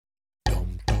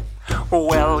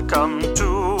Welcome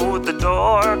to the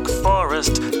Dork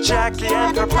Forest. Jackie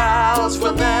and her pals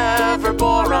will never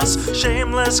bore us.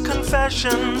 Shameless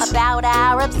confessions about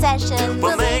our obsession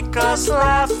will make us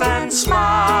laugh and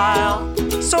smile.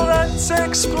 So let's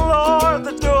explore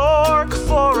the Dork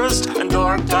Forest and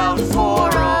dork out for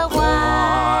a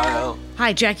while.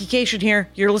 Hi, Jackie Cation here.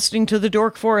 You're listening to The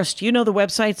Dork Forest. You know the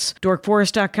websites,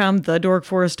 dorkforest.com,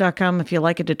 thedorkforest.com if you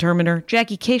like a determiner.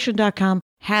 JackieCation.com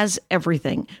has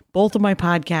everything. Both of my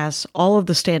podcasts, all of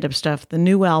the stand-up stuff, the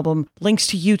new album, links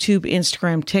to YouTube,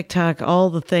 Instagram, TikTok, all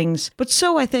the things. But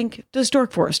so, I think, does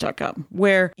dorkforest.com,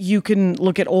 where you can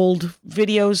look at old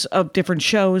videos of different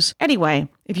shows. Anyway,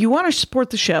 if you want to support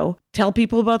the show, tell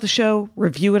people about the show,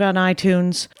 review it on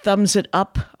iTunes, thumbs it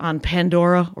up on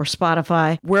Pandora or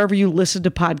Spotify, wherever you listen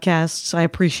to podcasts. I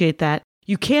appreciate that.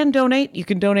 You can donate. You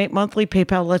can donate monthly.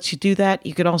 PayPal lets you do that.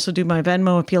 You can also do my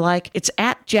Venmo if you like. It's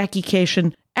at Jackie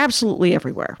Cation, absolutely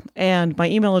everywhere. And my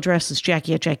email address is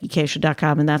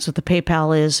jackie@jackiecation.com, and that's what the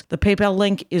PayPal is. The PayPal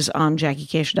link is on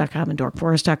jackiecation.com and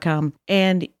dorkforest.com.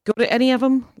 And go to any of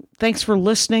them. Thanks for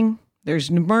listening.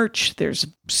 There's merch, there's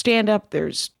stand-up,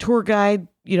 there's tour guide.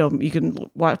 You know, you can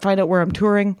find out where I'm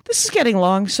touring. This is getting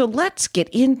long, so let's get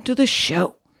into the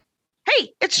show.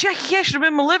 Hey, it's Jackie Cation. I'm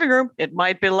in my living room. It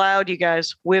might be loud, you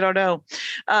guys. We don't know.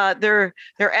 They're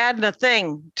adding a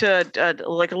thing to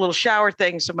like a little shower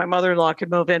thing, so my mother-in-law can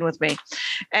move in with me.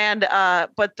 And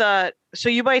so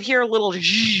you might hear a little in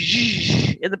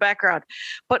the background.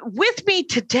 But with me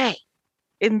today,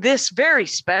 in this very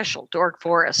special Dork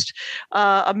Forest,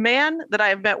 a man that I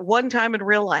have met one time in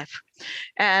real life,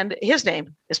 and his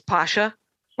name is Paasha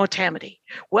Motamedi.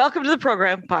 Welcome to the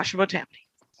program, Paasha Motamedi.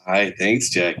 Hi,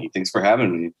 thanks, Jackie. Thanks for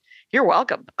having me. You're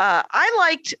welcome. I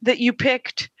liked that you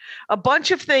picked a bunch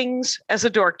of things as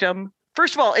a dorkdom.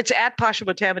 First of all, it's at Paasha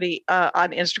Motamedi on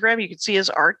Instagram. You can see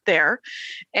his art there,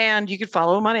 and you can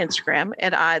follow him on Instagram,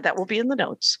 and that will be in the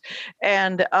notes.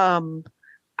 And I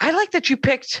like that you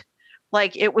picked,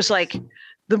 like, it was like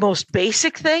the most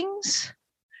basic things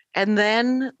and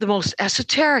then the most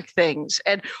esoteric things.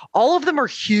 And all of them are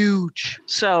huge.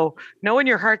 So know in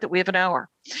your heart that we have an hour.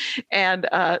 And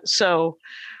so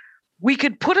we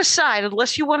could put aside,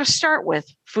 unless you want to start with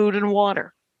food and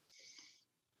water.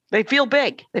 They feel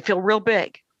big. They feel real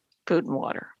big, food and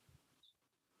water.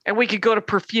 And we could go to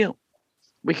perfume.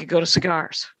 We could go to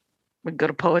cigars. We could go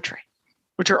to poetry,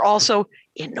 which are also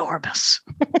enormous.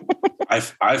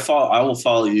 I will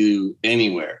follow you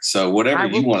anywhere. So whatever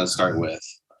you want to start with.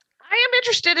 I am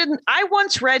interested in, I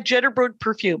once read Jitterbug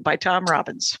Perfume by Tom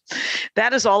Robbins.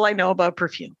 That is all I know about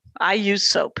perfume. I use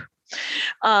soap.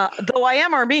 Though I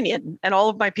am Armenian and all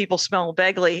of my people smell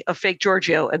vaguely of fake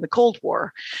Giorgio and the Cold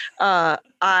War,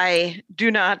 I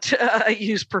do not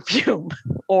use perfume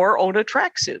or own a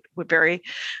tracksuit. We bury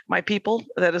my people.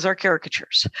 That is our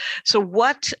caricatures. So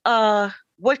what kind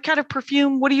of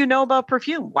perfume? What do you know about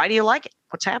perfume? Why do you like it?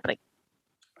 What's happening?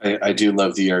 I do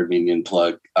love the Armenian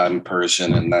plug. I'm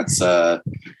Persian, and that's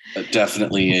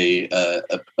definitely a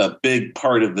big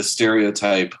part of the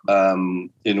stereotype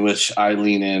in which I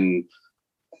lean in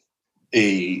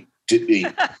a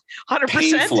 100%?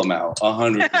 Painful amount,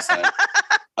 100%.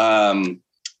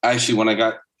 Actually, when I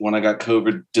got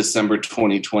COVID December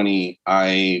 2020,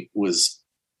 I was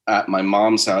at my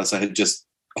mom's house. I had just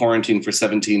quarantined for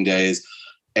 17 days.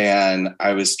 And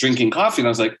I was drinking coffee and I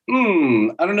was like,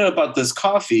 I don't know about this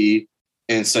coffee.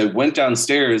 And so I went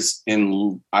downstairs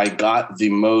and I got the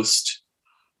most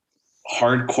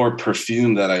hardcore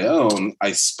perfume that I own.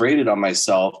 I sprayed it on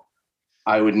myself.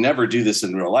 I would never do this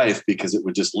in real life because it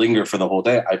would just linger for the whole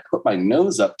day. I put my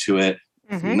nose up to it.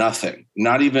 Mm-hmm. Nothing,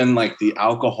 not even like the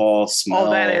alcohol smell.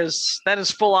 Oh, that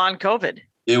is full on COVID.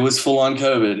 It was full on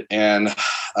COVID. And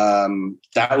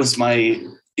that was my...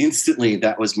 Instantly,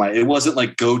 it wasn't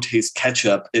like go taste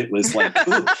ketchup. It was like,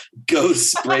 go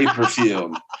spray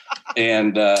perfume.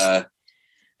 And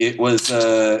it was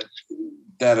that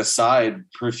aside,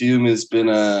 perfume has been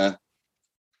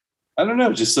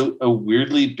just a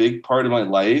weirdly big part of my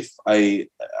life. I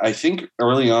think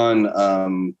early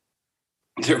on,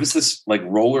 there was this like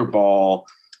rollerball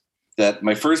that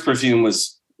my first perfume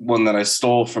was one that I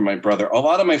stole from my brother. A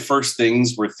lot of my first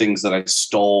things were things that I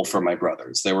stole from my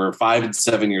brothers. They were 5 and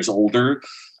 7 years older.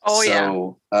 Oh,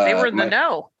 so, yeah. They were in the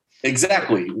know.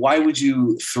 Exactly. Why would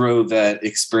you throw that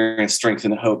experience, strength,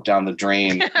 and hope down the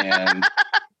drain and,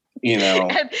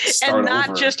 start and not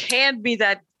over? Just hand me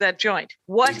that joint?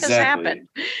 What has happened?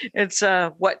 It's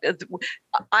I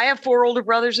have 4 older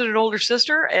brothers and an older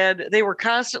sister, and they were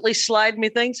constantly sliding me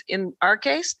things. In our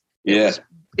case,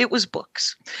 it was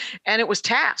books, and it was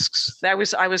tasks. I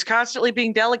was constantly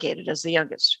being delegated as the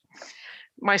youngest.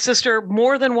 My sister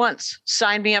more than once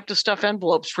signed me up to stuff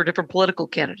envelopes for different political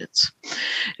candidates.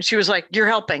 And she was like, "You're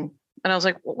helping." And I was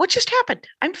like, "What just happened?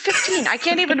 I'm 15. I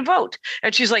can't even vote."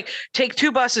 And she's like, "Take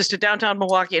 2 buses to downtown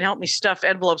Milwaukee and help me stuff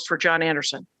envelopes for John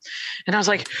Anderson." And I was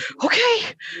like,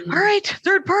 "Okay, all right,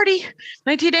 third party,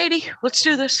 1980. Let's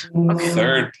do this." Okay.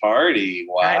 Third party.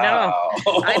 Wow.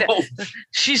 I know.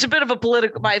 She's a bit of a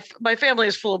political. My family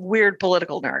is full of weird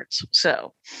political nerds.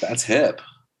 So that's hip.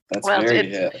 That's very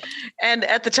hip. And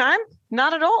at the time,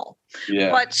 not at all. Yeah.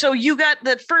 But so you got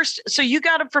that first. So you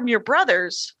got it from your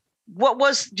brothers.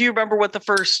 Do you remember what the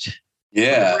first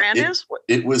brand is?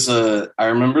 It was I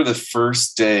remember the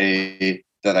first day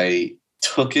that I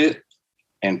took it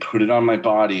and put it on my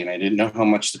body, and I didn't know how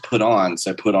much to put on.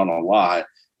 So I put on a lot.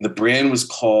 The brand was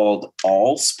called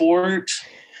All Sport.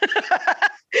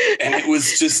 And it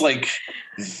was just like,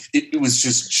 it was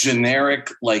just generic.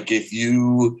 Like, if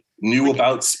you knew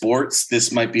about sports,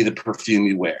 this might be the perfume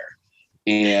you wear.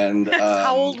 And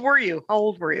How old were you?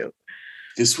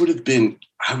 This would have been,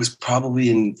 I was probably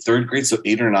in 3rd grade, so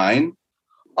 8 or 9.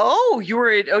 Oh, you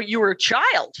were a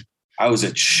child. I was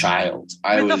a child.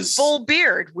 With a full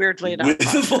beard, weirdly enough. With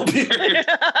a full beard.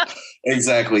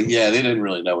 Exactly. Yeah, they didn't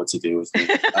really know what to do with me.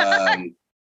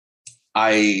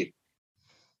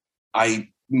 I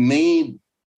made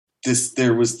this.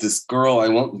 There was this girl. I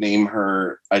won't name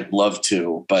her. I'd love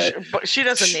to, but she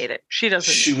doesn't need it. She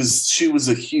doesn't. She was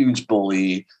a huge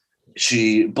bully.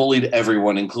 She bullied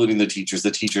everyone, including the teachers.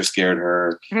 The teacher scared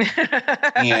her.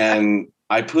 And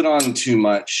I put on too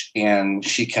much, and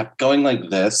she kept going like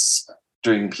this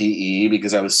during PE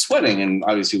because I was sweating. And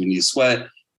obviously when you sweat,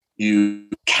 you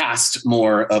cast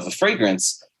more of a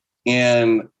fragrance.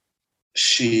 And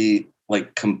she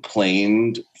like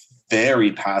complained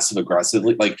very passive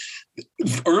aggressively, like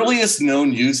earliest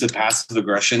known use of passive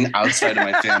aggression outside of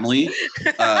my family,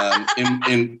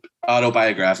 in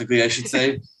autobiographically, I should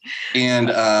say.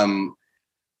 And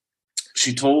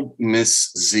she told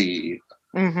Miss Z,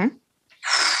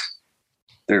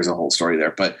 there's a whole story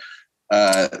there, but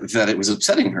that it was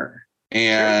upsetting her.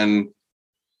 And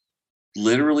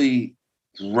literally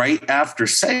right after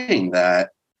saying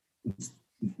that,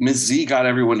 Miss Z got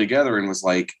everyone together and was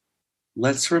like,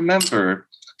 let's remember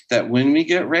that when we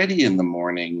get ready in the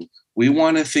morning, we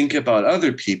want to think about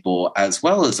other people as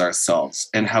well as ourselves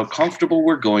and how comfortable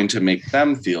we're going to make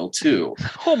them feel too.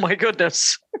 Oh my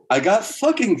goodness. I got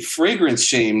fucking fragrance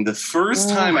shamed the first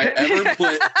time I ever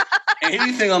put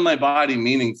anything on my body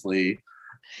meaningfully.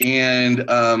 And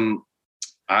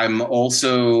I'm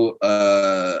also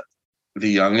the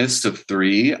youngest of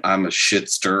 3. I'm a shit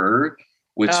stirrer,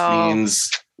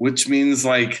 which means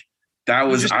like, I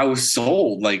was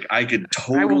sold. Like, I could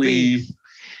totally.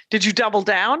 Did you double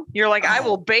down? You're like, I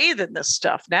will bathe in this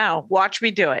stuff now. Watch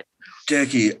me do it.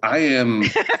 Jackie, I am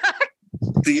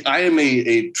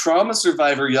a trauma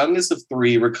survivor, youngest of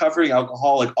 3, recovering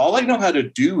alcoholic. All I know how to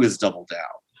do is double down.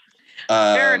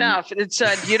 Fair enough. It's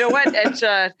you know what? It's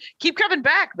keep coming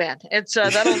back, man. It's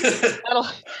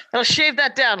that'll shave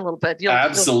that down a little bit.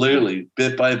 Absolutely,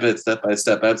 bit by bit, step by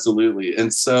step. Absolutely.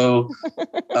 And so,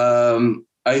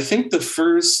 I think the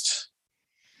first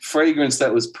fragrance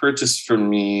that was purchased from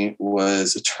me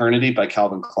was Eternity by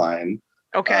Calvin Klein.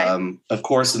 Okay. Of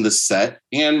course, in the set.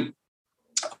 And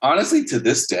honestly, to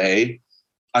this day,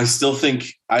 I still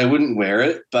think I wouldn't wear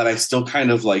it, but I still kind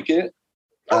of like it.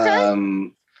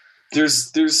 Okay.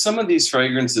 There's some of these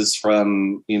fragrances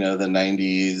from, the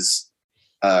 90s,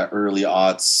 early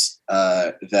aughts,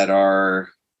 that are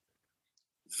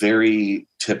very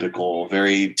typical,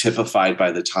 very typified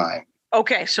by the time.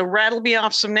 Okay, so rattle me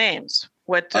off some names.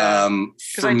 What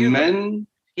for men?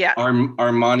 Yeah,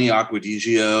 Armani Acqua di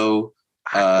Gio.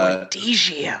 Acqua di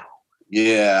Gio.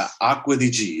 Yeah, Acqua di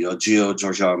Gio,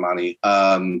 Giorgio Armani.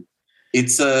 I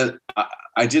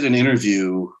did an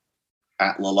interview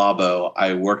at Le Labo.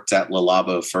 I worked at Le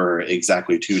Labo for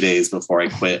exactly 2 days before I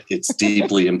quit. It's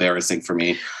deeply embarrassing for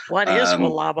me. What is Le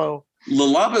Labo? Le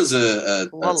Labo is a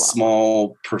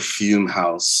small perfume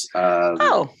house.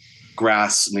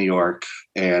 Grass, New York,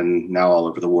 and now all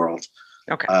over the world.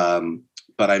 Okay.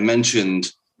 But I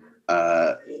mentioned,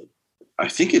 I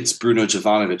think it's Bruno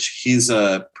Jovanovic. He's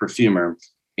a perfumer,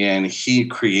 and he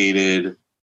created,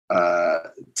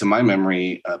 to my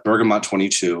memory, Bergamot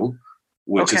 22,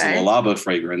 which is a Le Labo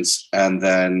fragrance. And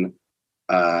then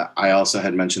I also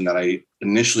had mentioned that I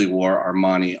initially wore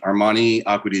Armani. Armani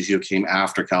Acqua di Gio came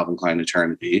after Calvin Klein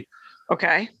Eternity.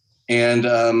 Okay. And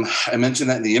I mentioned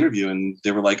that in the interview, and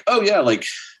they were like, "Oh yeah, like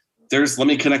let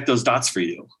me connect those dots for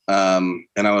you." And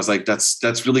I was like,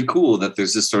 "That's really cool that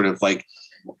there's this sort of like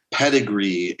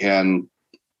pedigree and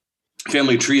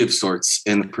family tree of sorts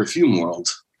in the perfume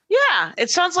world." Yeah, it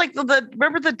sounds like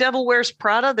remember The Devil Wears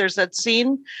Prada? There's that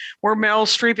scene where Meryl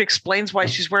Streep explains why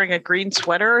she's wearing a green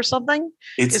sweater or something.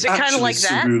 Is it kind of like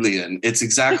cerulean? It's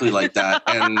exactly like that.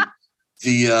 And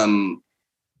the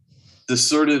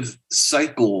sort of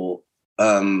cycle,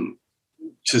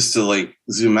 just to like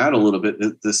zoom out a little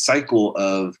bit, the cycle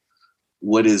of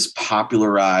what is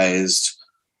popularized,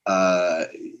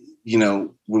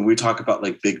 when we talk about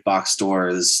like big box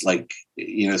stores, like,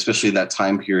 especially that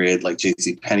time period, like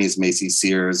JCPenney's, Macy's,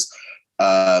 Sears,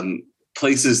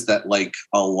 places that like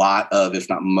a lot of, if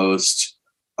not most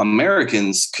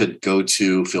Americans could go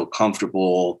to, feel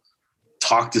comfortable,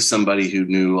 talk to somebody who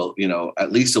knew,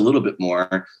 at least a little bit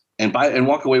more, and buy and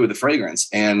walk away with a fragrance.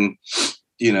 And,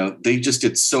 they just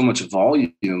did so much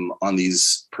volume on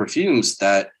these perfumes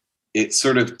that it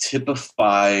sort of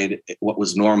typified what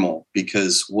was normal,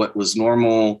 because what was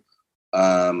normal,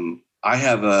 I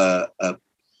have a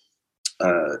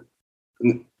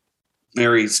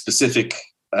very specific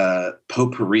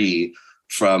potpourri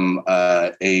from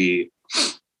a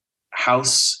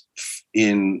house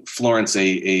in Florence,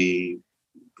 a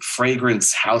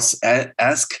fragrance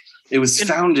house-esque. It was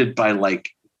founded by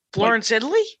Florence,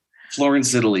 Italy?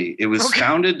 Florence, Italy. It was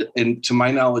founded, to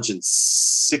my knowledge, in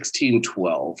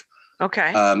 1612.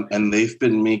 Okay. And they've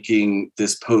been making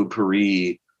this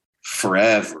potpourri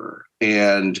forever.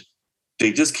 And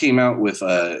they just came out with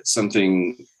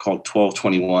something called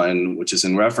 1221, which is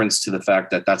in reference to the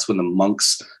fact that that's when the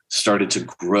monks started to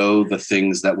grow the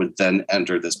things that would then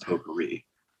enter this potpourri.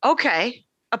 Okay.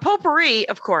 A potpourri,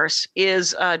 of course,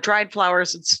 is dried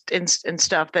flowers and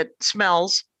stuff that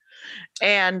smells.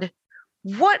 And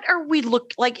what are we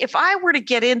like? If I were to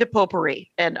get into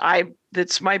potpourri, and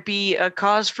this might be a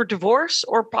cause for divorce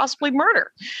or possibly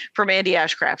murder from Andy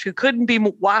Ashcraft, who couldn't be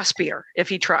waspier if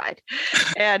he tried.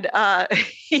 And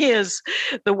he is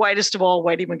the whitest of all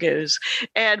whitey magoos.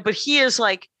 But he is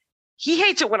like, he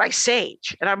hates it when I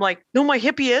sage. And I'm like, no, my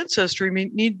hippie ancestry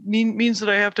means that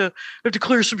I have to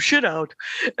clear some shit out.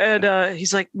 And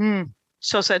he's like,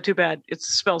 so sad, too bad. It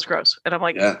smells gross. And I'm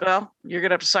like, well, you're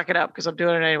going to have to suck it up because I'm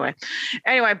doing it anyway.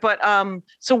 Anyway, but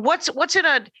so what's in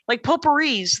a, like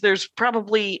potpourris, there's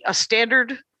probably a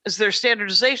standard. Is there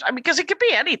standardization? I mean, because it could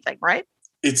be anything, right?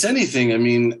 It's anything. I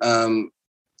mean,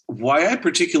 why I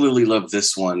particularly love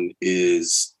this one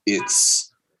is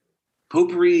it's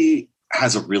potpourri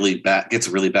gets a really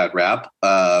bad rap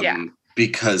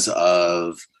because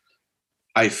of,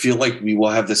 I feel like we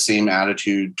will have the same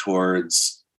attitude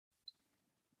towards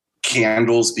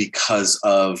candles because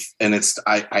of, and it's,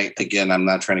 again, I'm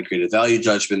not trying to create a value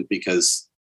judgment because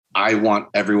I want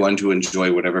everyone to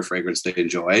enjoy whatever fragrance they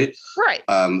enjoy. Right.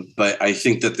 But I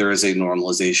think that there is a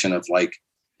normalization of like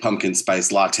pumpkin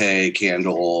spice latte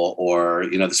candle, or,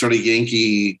 the sort of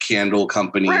Yankee candle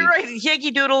company. Right. Yankee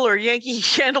Doodle or Yankee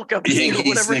Candle Company.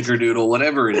 Yankee Snickerdoodle,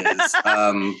 whatever it is.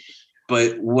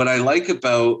 But what I like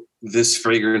about this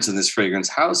fragrance and this fragrance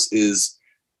house is,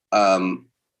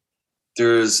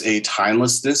 there's a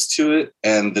timelessness to it.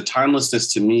 And the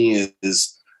timelessness to me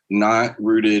is not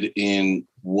rooted in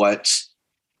what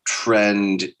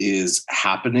trend is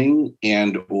happening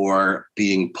and or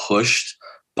being pushed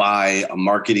by a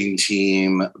marketing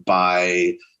team,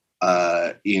 by,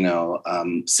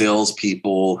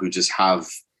 salespeople who just have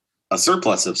a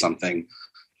surplus of something.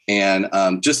 And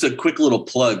just a quick little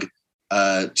plug,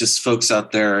 just folks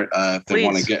out there, if they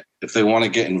want to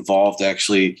get involved,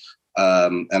 actually,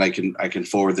 and I can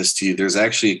forward this to you. There's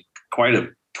actually quite a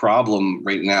problem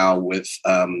right now with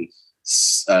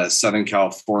Southern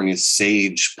California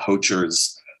sage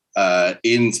poachers,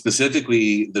 in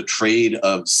specifically the trade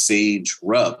of sage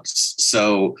rubs.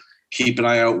 So keep an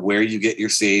eye out where you get your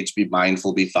sage. Be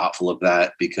mindful, be thoughtful of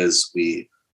that, because we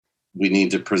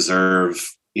need to preserve,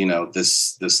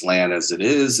 this land as it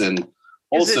is, and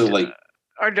also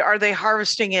are they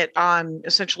harvesting it on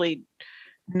essentially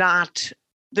not.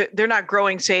 They're not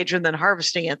growing sage and then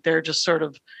harvesting it. They're just sort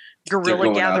of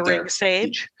guerrilla gathering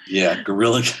sage. Yeah,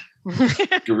 guerrilla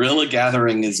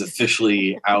gathering is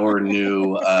officially our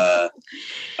new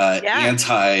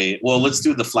let's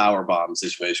do the flower bomb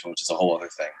situation, which is a whole other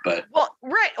thing. But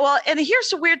and here's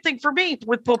the weird thing for me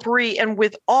with potpourri and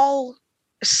with all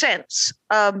scents.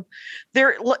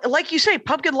 There, like you say,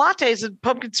 pumpkin lattes and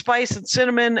pumpkin spice and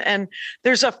cinnamon, and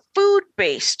there's a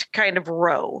food-based kind of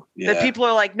row that people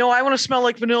are like, no, I want to smell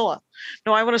like vanilla.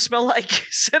 No, I want to smell like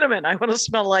cinnamon. I want to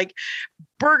smell like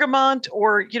bergamot,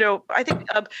 or I think.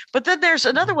 But then there's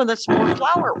another one that's more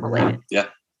flower related. Yeah,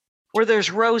 where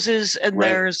there's roses and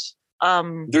there's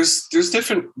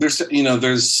different.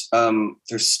 There's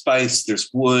spice. There's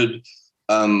wood.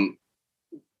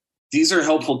 These are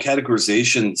helpful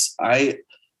categorizations.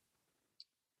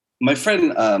 my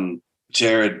friend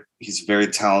Jared, he's a very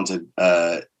talented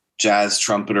jazz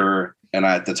trumpeter. And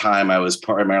at the time I was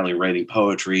primarily writing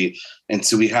poetry. And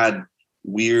so we had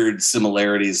weird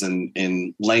similarities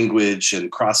in language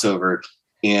and crossover.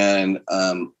 And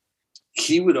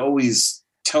he would always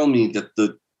tell me that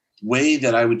the way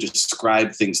that I would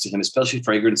describe things to him, especially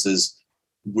fragrances,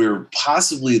 were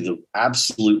possibly the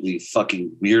absolutely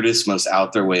fucking weirdest, most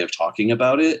out there way of talking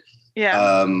about it.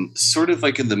 Yeah. Sort of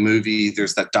like in the movie,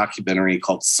 there's that documentary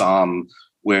called Somm,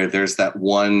 where there's that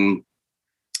one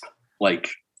like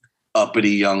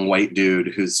uppity young white dude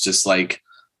who's just like,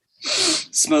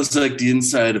 smells like the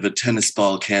inside of a tennis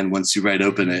ball can once you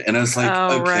open it. And I was like,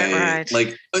 okay, right.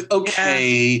 like,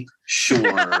 okay,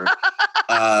 sure.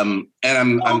 And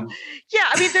I'm yeah,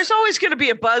 I mean, there's always going to be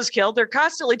a buzzkill. They're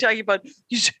constantly talking about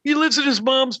he lives in his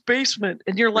mom's basement,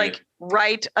 and you're like,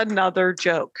 write another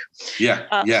joke.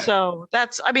 Yeah. So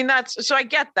so I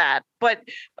get that, but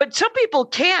some people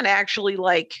can actually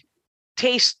like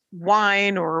taste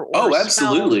wine or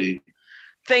absolutely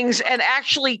things and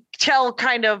actually tell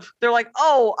kind of, they're like,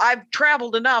 oh, I've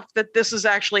traveled enough that this is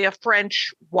actually a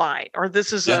French wine, or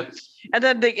this is and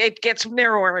then it gets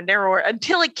narrower and narrower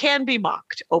until it can be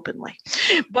mocked openly.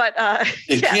 But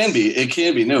it can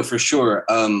be. No, for sure.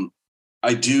 I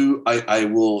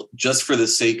will, just for the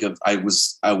sake of, I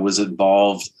was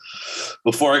involved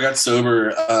before I got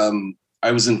sober.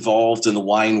 I was involved in the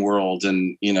wine world,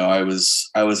 and, you know, I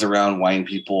was around wine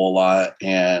people a lot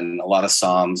and a lot of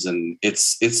somms, and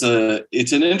it's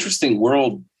an interesting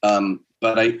world.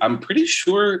 But I'm pretty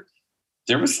sure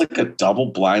there was like a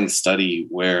double blind study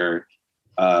where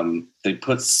they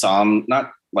put some,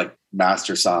 not like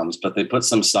master somms, but they put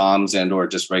some somms and or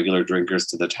just regular drinkers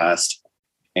to the test,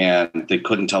 and they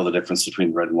couldn't tell the difference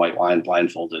between red and white wine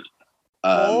blindfolded.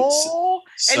 And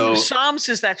somms,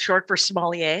 is that short for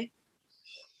sommelier?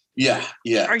 Yeah.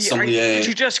 Did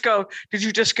you just go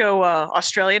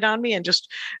Australian on me and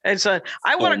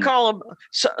I want to call them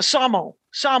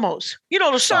Samos. You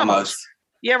know, the Samos.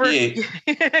 You ever? Yeah.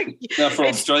 Now for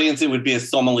Australians, it would be a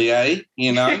sommelier,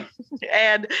 you know.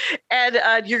 and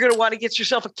you're going to want to get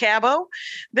yourself a Cabo.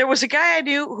 There was a guy I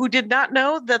knew who did not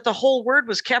know that the whole word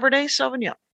was Cabernet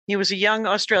Sauvignon. He was a young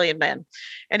Australian man,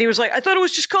 and he was like, I thought it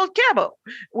was just called Cabo,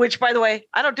 which, by the way,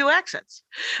 I don't do accents.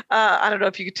 I don't know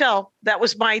if you could tell, that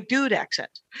was my dude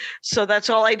accent. So that's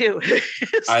all I do.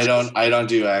 I don't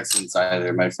do accents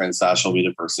either. My friend Sasha will be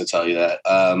the person to tell you that.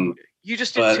 You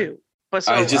just did too. But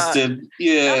so, I just did.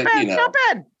 Yeah. Not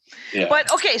bad. Yeah.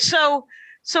 But okay.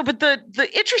 But the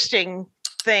interesting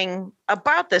thing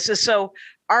about this is, so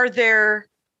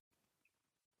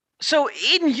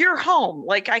in your home,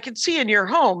 like I can see in your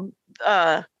home,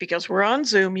 because we're on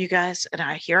Zoom, you guys, and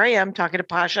here I am talking to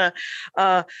Paasha,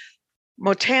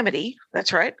 Motamedi.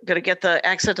 That's right. I'm going to get the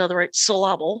accent on the right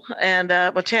syllable, and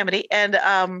Motamedi.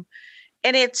 And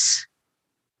it's,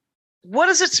 what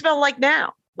does it smell like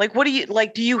now? Like, what do you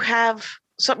like? Do you have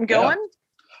something going?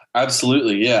 Yeah,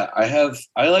 absolutely. Yeah.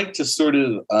 I like to sort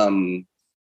of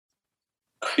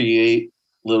create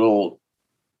little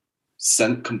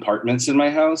scent compartments in my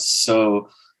house. So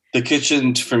the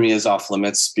kitchen for me is off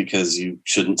limits because you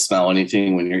shouldn't smell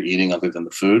anything when you're eating other than the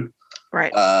food.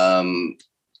 Right.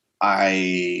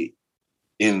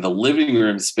 In the living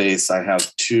room space, I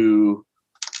have two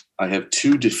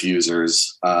diffusers.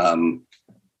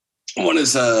 One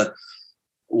is they're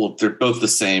both the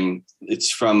same. It's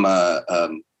from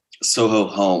Soho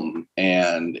Home,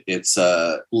 and it's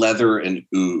leather and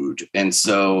oud. And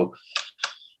so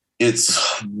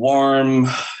it's warm.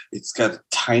 It's got a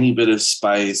tiny bit of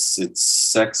spice. It's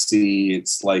sexy.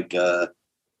 It's like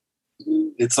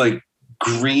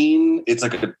green. It's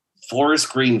like a forest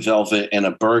green velvet and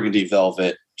a burgundy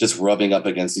velvet just rubbing up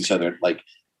against each other, like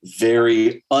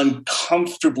very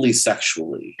uncomfortably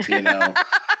sexually, you know?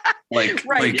 Right.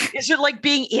 Like, is it like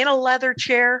being in a leather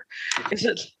chair? Is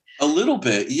it? A little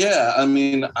bit, yeah. I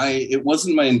mean, it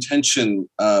wasn't my intention,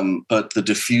 but the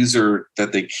diffuser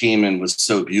that they came in was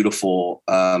so beautiful,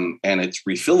 and it's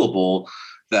refillable,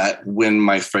 that when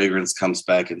my fragrance comes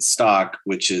back in stock,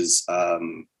 which is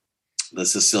the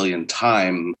Sicilian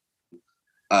Thyme,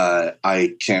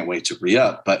 I can't wait to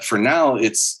re-up. But for now,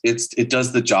 it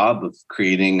does the job of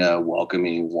creating a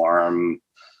welcoming, warm,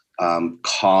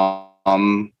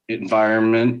 calm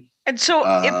environment. And so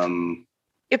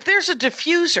if there's a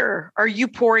diffuser, are you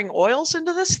pouring oils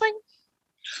into this thing?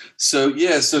 So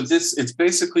it's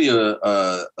basically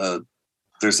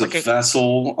there's a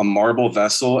vessel, a marble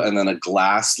vessel, and then a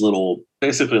glass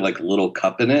basically like little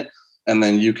cup in it. And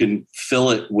then you can fill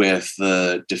it with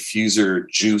the diffuser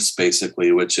juice,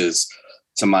 basically, which is,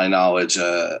 to my knowledge,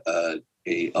 a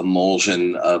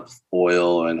emulsion of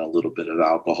oil and a little bit of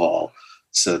alcohol,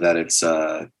 so that it's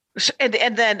and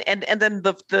then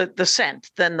the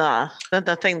scent, then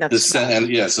the thing that the smells. scent,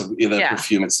 and so the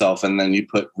perfume itself, and then you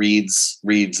put reeds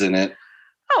in it.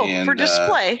 Oh, for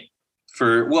display.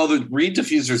 The reed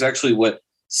diffuser is actually what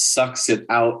sucks it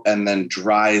out and then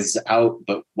dries out,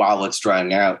 but while it's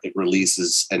drying out, it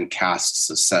releases and casts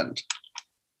a scent.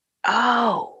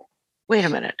 Oh, wait a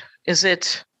minute. Does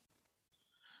it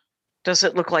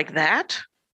look like that?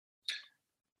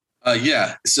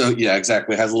 Yeah. So yeah,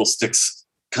 exactly. It has little sticks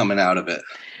coming out of it.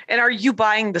 And are you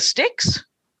buying the sticks?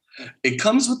 It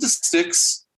comes with the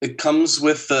sticks. It comes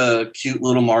with the cute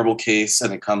little marble case,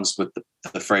 and it comes with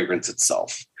the fragrance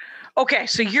itself. Okay,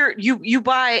 so you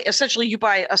buy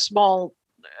a small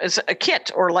a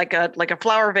kit or like a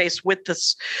flower vase with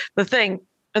the thing,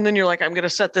 and then you're like, I'm going to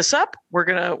set this up. We're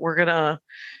gonna.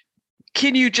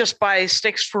 Can you just buy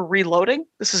sticks for reloading?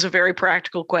 This is a very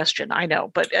practical question, I know,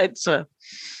 but it's a.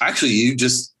 Actually,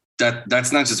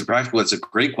 that's not just a practical. It's a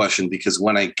great question, because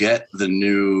when I get the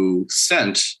new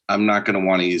scent, I'm not going to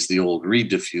want to use the old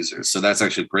reed diffuser. So that's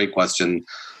actually a great question.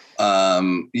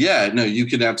 You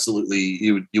could absolutely,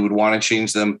 you would want to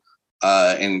change them.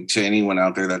 And to anyone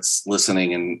out there that's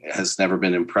listening and has never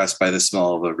been impressed by the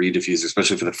smell of a reed diffuser,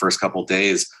 especially for the first couple of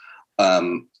days,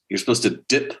 you're supposed to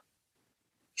dip,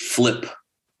 flip,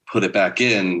 put it back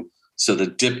in. So the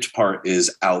dipped part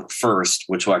is out first,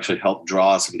 which will actually help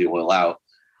draw some of the oil out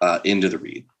into the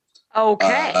reed.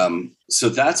 Okay. So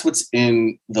that's what's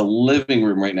in the living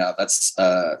room right now. That's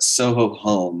Soho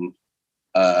Home.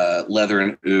 Leather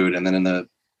and oud, and then in the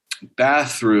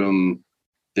bathroom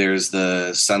there's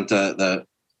the Santa.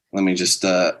 Let me just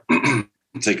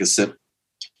take a sip.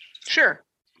 Sure.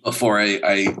 Before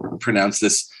I pronounce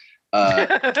this,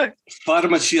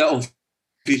 Farmacia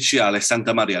Ufficiale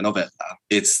Santa Maria Novella.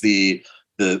 It's the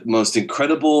most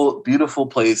incredible, beautiful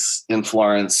place in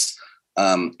Florence,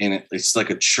 and it's like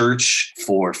a church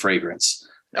for fragrance.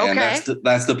 Okay. And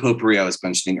that's the potpourri I was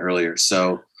mentioning earlier.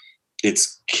 So.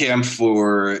 It's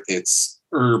camphor, it's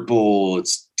herbal,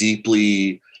 it's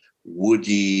deeply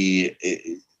woody.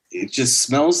 It just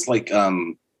smells like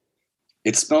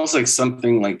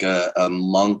something like a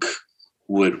monk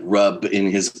would rub in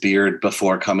his beard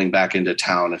before coming back into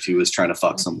town if he was trying to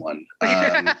fuck someone.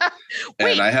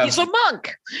 Wait, he's a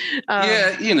monk.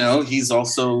 He's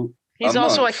also. He's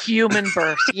also a human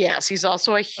person. Yes, he's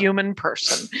also a human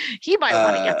person. He might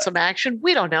want to get some action.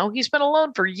 We don't know. He's been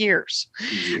alone for years.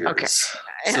 Okay.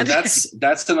 So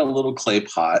that's in a little clay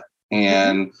pot.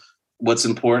 And what's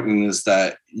important is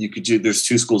that there's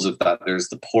two schools of thought. There's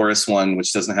the porous one,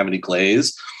 which doesn't have any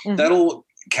glaze. That'll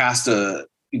cast a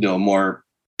more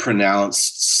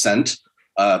pronounced scent,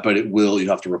 but you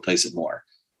have to replace it more.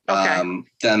 Okay.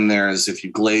 Then there's, if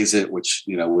you glaze it, which,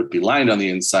 would be lined on the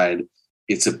inside,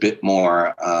 it's a bit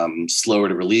more slower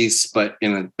to release, but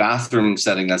in a bathroom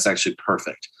setting, that's actually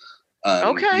perfect.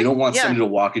 Okay. You don't want somebody to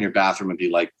walk in your bathroom and be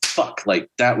like, fuck, like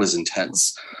that was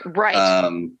intense.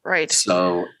 Right. Right.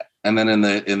 So, and then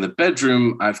in the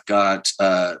bedroom, I've got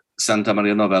Santa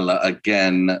Maria Novella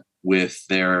again with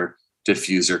their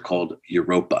diffuser called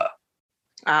Europa.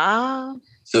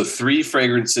 So 3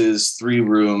 fragrances, 3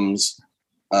 rooms.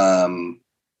 And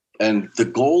the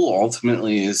goal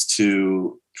ultimately is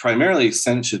to primarily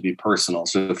scent should be personal.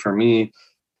 So for me,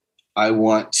 I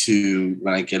want to,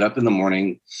 when I get up in the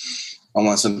morning, I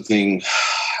want something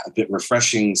a bit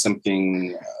refreshing,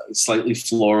 something slightly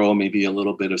floral, maybe a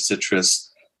little bit of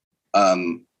citrus.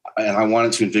 And I want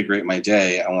it to invigorate my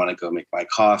day. I want to go make my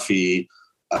coffee.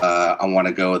 I want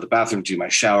to go to the bathroom, do my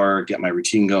shower, get my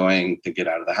routine going, to get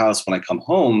out of the house. When I come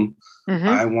home,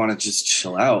 I want to just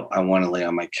chill out. I want to lay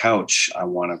on my couch. I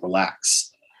want to relax.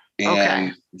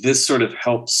 And this sort of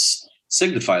helps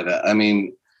signify that. I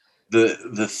mean,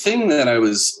 the thing that I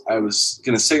was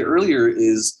going to say earlier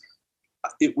is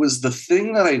it was the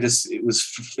thing that it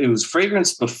was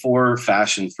fragrance before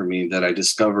fashion for me that I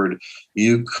discovered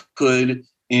you could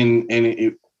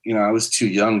I was too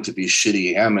young to be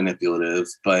shitty and manipulative,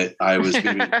 but I was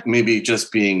maybe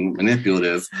just being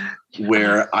manipulative,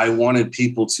 where I wanted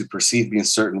people to perceive me a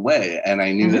certain way. And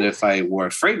I knew that if I wore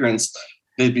a fragrance,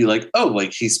 they'd be like, oh,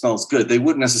 like he smells good. They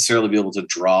wouldn't necessarily be able to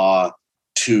draw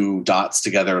 2 dots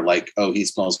together like, oh, he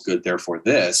smells good, therefore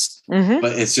this.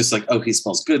 But it's just like, oh, he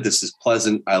smells good. This is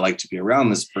pleasant. I like to be around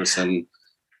this person.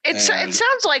 It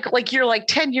sounds like you're like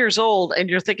 10 years old and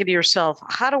you're thinking to yourself,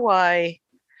 how do I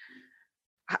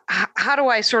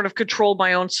sort of control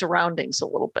my own surroundings a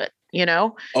little bit? and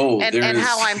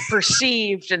how I'm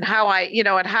perceived and how I,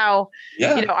 and how,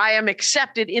 I am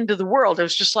accepted into the world. It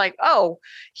was just like, oh,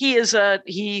 this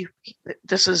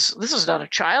is not a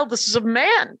child. This is a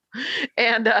man.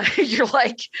 And you're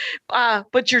like,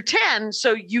 but you're 10.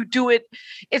 So you do it.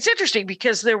 It's interesting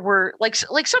because there were like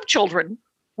some children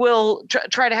will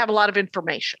try to have a lot of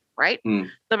information, right?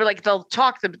 They'll be like, they'll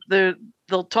talk and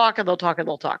they'll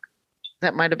talk.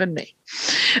 That might have been me.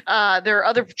 There are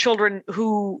other children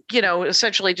who,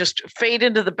 essentially just fade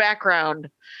into the background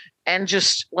and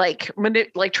just like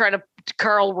try to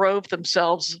Karl Rove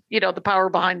themselves, the power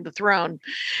behind the throne.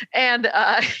 And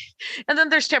then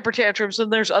there's temper tantrums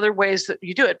and there's other ways that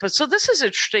you do it. But so this is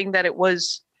interesting that it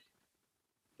was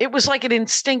like an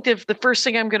instinctive, the first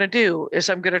thing I'm going to do is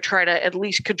I'm going to try to at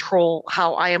least control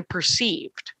how I am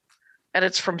perceived. And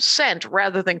it's from scent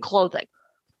rather than clothing.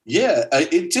 Yeah,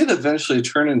 it did eventually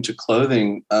turn into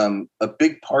clothing. A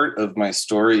big part of my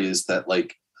story is that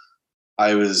like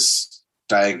I was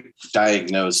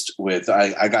diagnosed with,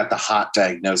 I got the hot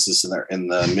diagnosis in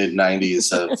the mid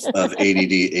 90s of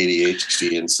ADD,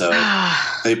 ADHD. And so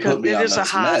they put me on those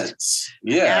meds.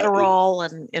 Yeah. Adderall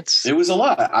it was a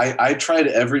lot. I tried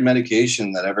every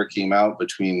medication that ever came out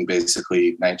between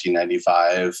basically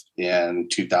 1995 and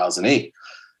 2008.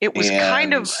 It was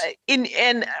kind of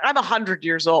and I'm 100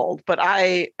 years old, but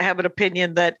I have an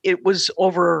opinion that it was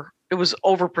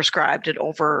overprescribed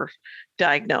and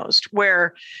overdiagnosed,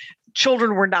 where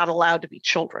children were not allowed to be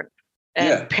children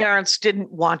and parents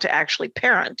didn't want to actually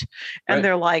parent. And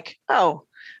they're like, oh,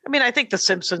 I mean, I think The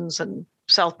Simpsons and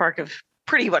South Park have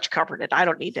pretty much covered it. I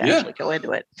don't need to actually go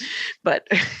into it, but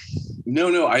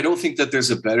no, I don't think that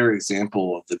there's a better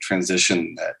example of the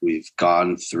transition that we've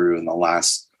gone through in the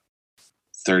last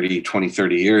 30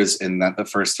 years. And that the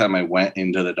first time I went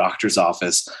into the doctor's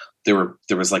office, there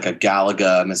was like a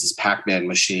Galaga Mrs. Pac-Man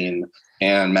machine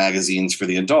and magazines for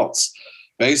the adults.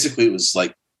 Basically, it was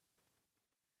like,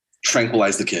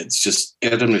 tranquilize the kids, just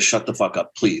get them to shut the fuck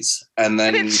up, please. And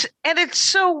then it's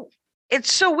so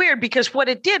weird because what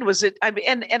it did was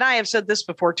and I have said this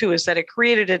before too, is that it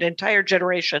created an entire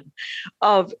generation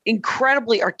of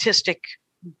incredibly artistic,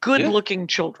 good looking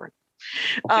children.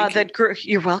 That grew.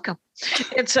 You're welcome.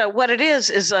 It's what it is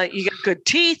you get good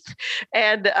teeth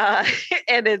and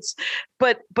it's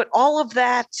but all of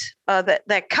that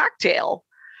that cocktail,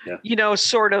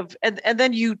 sort of, and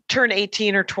then you turn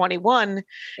 18 or 21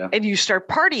 and you start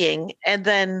partying, and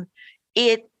then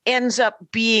it ends up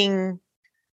being,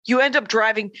 you end up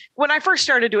driving. When I first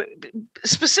started doing,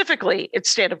 specifically, it's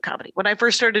stand-up comedy. When I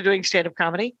first started doing stand-up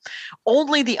comedy,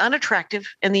 only the unattractive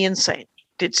and the insane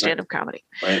did stand-up comedy,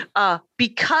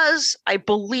 because I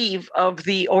believe of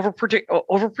the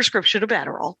overprescription of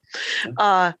Adderall.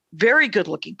 Very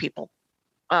good-looking people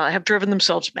have driven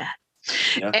themselves mad,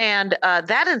 and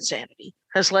that insanity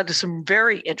has led to some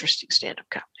very interesting stand-up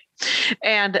comedy.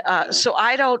 And so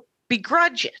I don't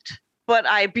begrudge it, but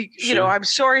I'm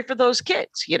sorry for those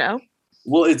kids.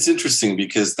 Well, it's interesting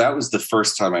because that was the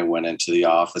first time I went into the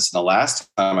office, and the last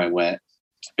time I went,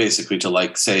 basically to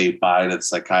like say bye to the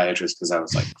psychiatrist because I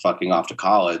was like fucking off to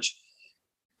college.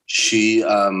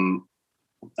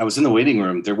 I was in the waiting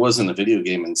room. There wasn't a video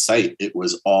game in sight. It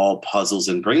was all puzzles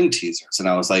and brain teasers. And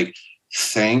I was like,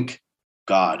 thank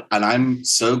God. And I'm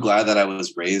so glad that I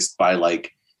was raised by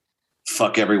like,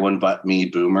 fuck everyone but me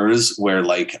boomers, where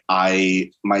like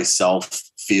I myself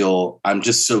feel I'm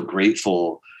just so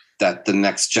grateful that the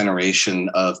next generation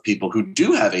of people who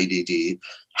do have ADD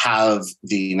have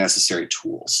the necessary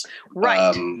tools.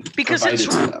 Right. Because it's,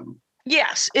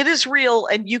 yes, it is real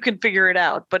and you can figure it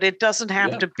out, but it doesn't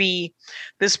have to be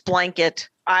this blanket.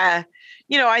 I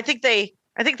think they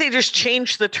just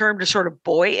changed the term to sort of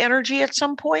boy energy at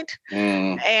some point.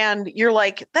 And you're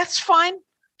like, that's fine.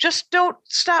 Just don't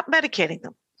stop medicating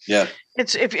them. Yeah.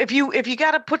 It's if you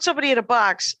got to put somebody in a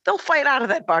box, they'll fight out of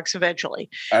that box eventually.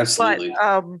 Absolutely.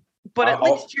 But at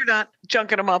least you're not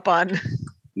junking them up on.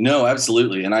 No,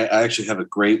 absolutely. And I actually have a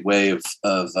great way of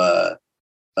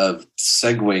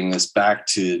segueing this back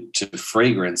to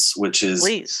fragrance, which is,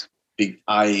 please.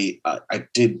 I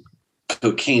did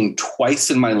cocaine twice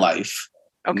in my life.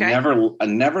 Okay. I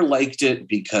never liked it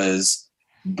because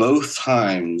both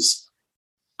times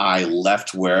I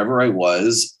left wherever I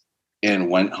was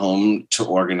and went home to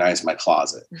organize my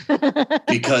closet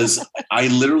because I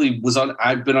literally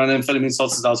I've been on amphetamine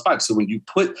salts since I was 5. So when you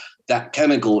put that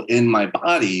chemical in my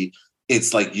body,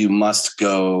 it's like, you must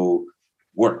go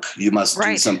work. You must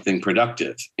do something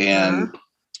productive. And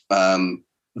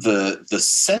the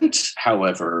scent,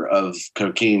 however, of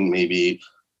cocaine maybe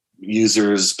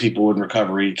users, people in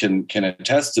recovery can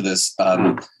attest to this.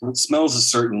 Smells a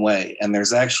certain way, and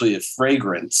there's actually a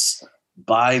fragrance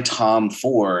by Tom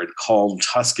Ford called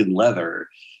Tuscan Leather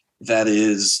that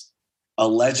is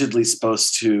allegedly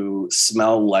supposed to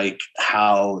smell like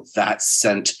how that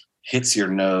scent hits your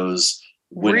nose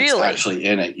when it's actually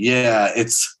in it. Yeah,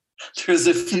 there's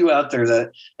a few out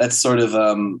there that sort of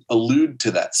allude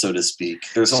to that, so to speak.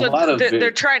 There's a lot of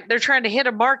they're trying to hit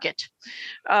a market.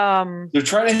 They're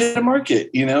trying to hit a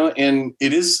market, and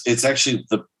it's actually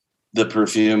the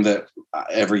perfume that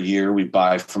every year we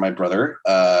buy for my brother,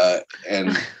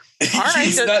 and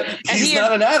he's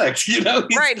not an addict,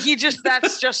 right.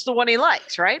 That's just the one he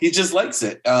likes, right? He just likes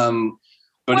it.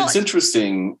 But it's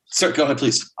interesting. Sir, go ahead,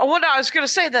 please. Oh, well, no, I was going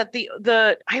to say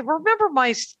that I remember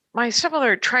my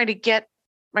stepmother trying to get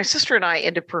my sister and I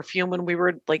into perfume when we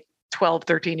were like 12,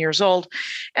 13 years old,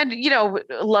 and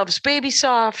loves Baby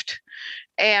Soft,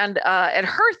 and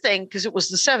her thing, because it was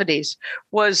the 70s,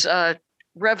 was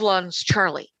Revlon's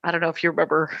Charlie. I don't know if you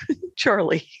remember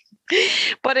Charlie.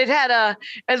 But it had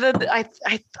and then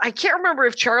I can't remember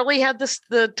if Charlie had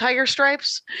the tiger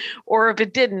stripes or if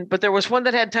it didn't, but there was one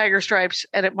that had tiger stripes,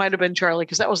 and it might have been Charlie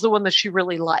because that was the one that she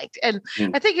really liked. And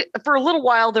I think for a little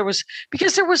while there was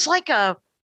like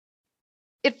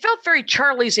it felt very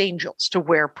Charlie's Angels to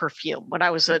wear perfume when I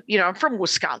was I'm from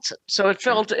Wisconsin. So it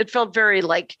felt very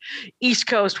like East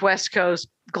Coast, West Coast,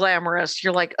 glamorous.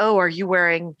 You're like, oh, are you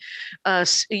wearing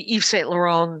Yves Saint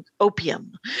Laurent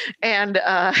Opium? And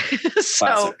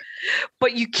so,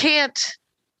 but you can't.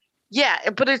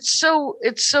 Yeah, but it's so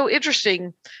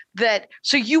interesting that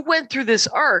so you went through this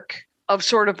arc of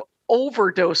sort of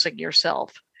overdosing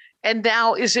yourself, and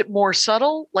now is it more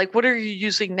subtle? Like, what are you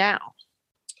using now?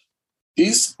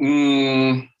 Yes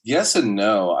and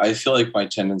no. I feel like my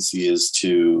tendency is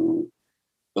to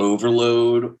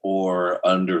overload or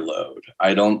underload.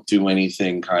 I don't do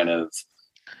anything kind of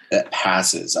that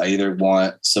passes. I either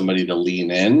want somebody to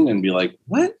lean in and be like,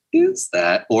 what is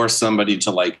that? Or somebody to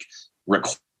like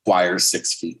require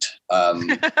 6 feet.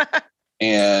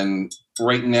 And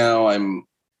right now I'm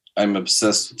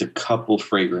obsessed with a couple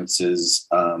fragrances.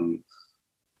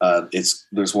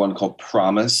 There's one called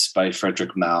Promise by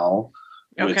Frederic Malle.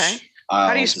 Okay.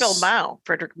 How do you spell Malle?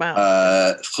 Frederic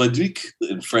Malle. Frederic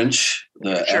in French,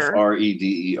 the Frederic,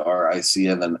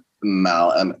 and then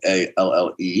Malle, Malle.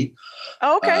 Oh,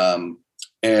 okay.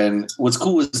 And what's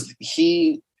cool is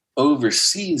he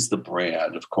oversees the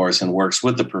brand, of course, and works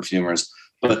with the perfumers,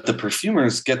 but the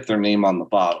perfumers get their name on the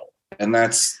bottle. And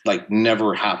that's like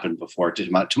never happened before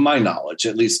to my knowledge,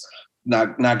 at least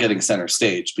not getting center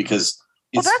stage, because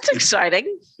that's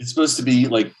exciting. It's supposed to be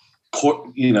like,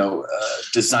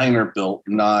 designer built,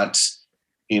 not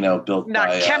built, not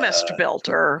by chemist built,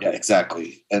 or yeah,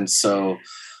 exactly. And so,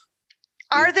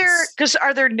 are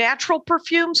there natural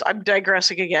perfumes? I'm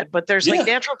digressing again, but there's like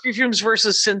natural perfumes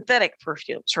versus synthetic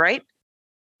perfumes, right?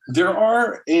 There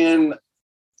are, and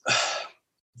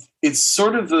it's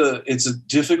sort of it's a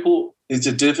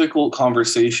difficult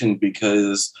conversation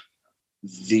because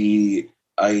the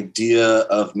idea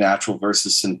of natural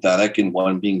versus synthetic and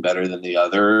one being better than the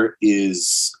other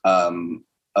is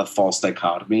a false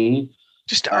dichotomy.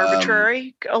 Just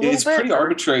arbitrary a little bit? It's pretty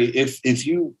arbitrary. If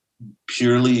you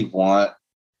purely want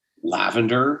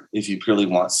lavender, if you purely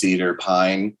want cedar,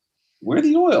 pine, wear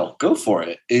the oil, go for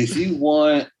it. If you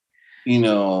want,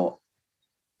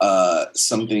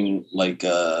 something like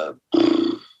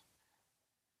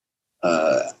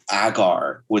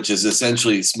agar, which is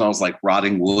essentially smells like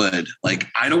rotting wood. Like,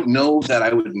 I don't know that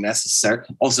I would necessarily.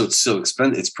 Also, it's so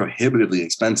expensive; it's prohibitively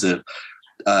expensive.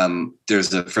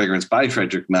 There's a fragrance by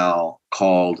Frederic Malle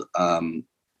called,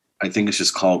 I think it's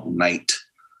just called Night,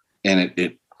 and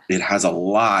it has a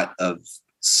lot of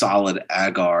solid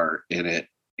agar in it,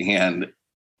 and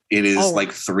it is like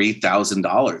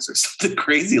 $3,000 or something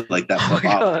crazy like that. Oh my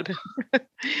God.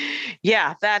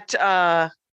 Yeah,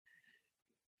 that.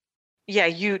 Yeah,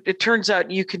 it turns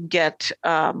out you can get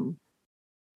a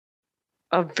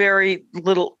very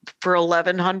little for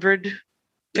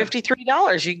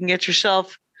 $1,153. You can get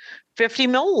yourself 50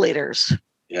 milliliters.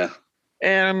 Yeah.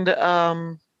 And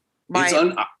I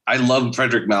love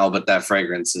Frederic Malle, but that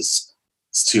fragrance is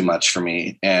too much for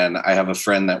me. And I have a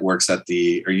friend that works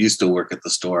used to work at the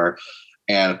store,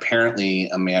 and apparently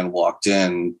a man walked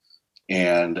in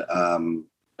and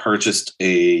purchased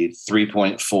a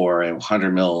 3.4 and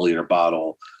 100 milliliter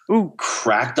bottle,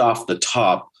 cracked off the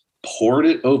top, poured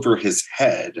it over his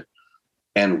head,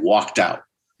 and walked out.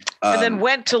 And then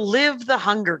went to live the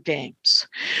Hunger Games.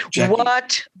 Jackie,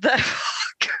 what the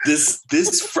fuck?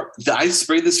 I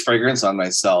sprayed this fragrance on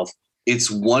myself.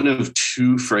 It's one of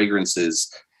 2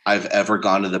 fragrances I've ever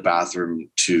gone to the bathroom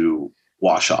to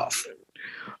wash off.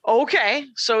 Okay,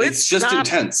 so it's just not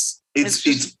intense.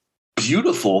 It's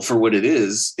beautiful for what it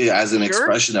is as an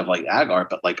expression of like ag art,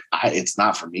 but like it's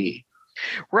not for me.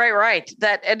 Right.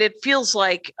 And it feels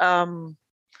like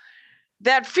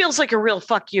that feels like a real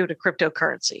fuck you to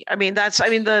cryptocurrency. I mean, the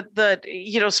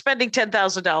spending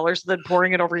 $10,000 then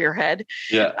pouring it over your head.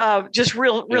 Yeah. Just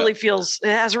really feels, it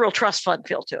has a real trust fund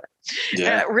feel to it.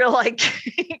 Yeah. Real like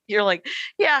you're like,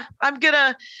 yeah, I'm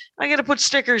gonna put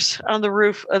stickers on the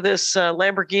roof of this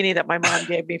Lamborghini that my mom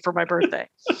gave me for my birthday.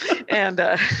 And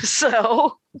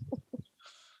so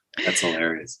that's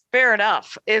hilarious. Fair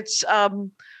enough. It's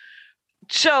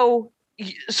so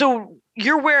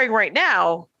you're wearing right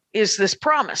now is this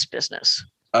Promise business.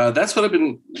 That's what I've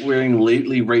been wearing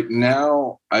lately. Right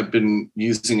now, I've been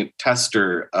using a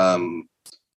tester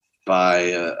by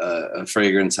a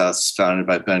fragrance house founded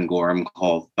by Ben Gorham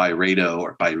called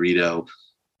Byredo.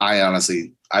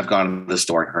 I've gone to the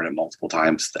store and heard it multiple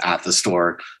times at the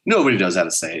store. Nobody knows how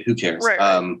to say it. Who cares?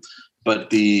 Right.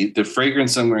 But the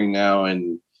fragrance I'm wearing now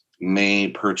and may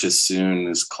purchase soon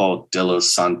is called De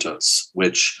Los Santos,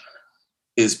 which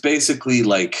is basically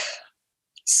like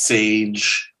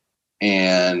sage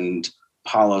and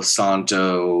Palo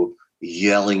Santo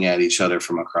yelling at each other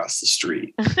from across the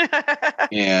street.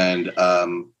 And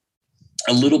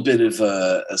a little bit of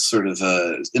a sort of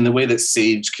in the way that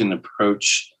sage can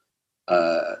approach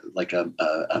like a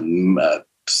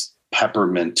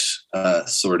peppermint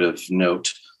sort of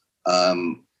note.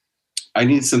 I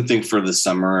need something for the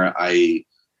summer. I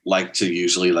like to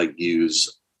usually use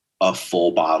a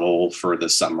full bottle for the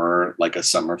summer, like a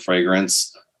summer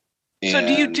fragrance. So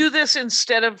do you do this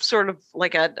instead of sort of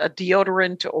like a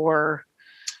deodorant or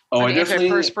an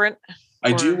antiperspirant?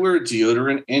 I do wear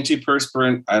deodorant,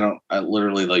 antiperspirant. I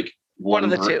literally like one of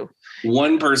the two.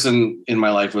 One person in my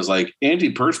life was like,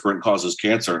 antiperspirant causes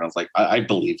cancer. And I was like, I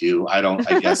believe you. I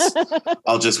guess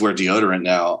I'll just wear deodorant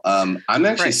now. I'm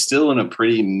actually still in a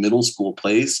pretty middle school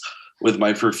place with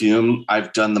my perfume.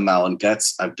 I've done the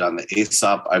Malinguettes, I've done the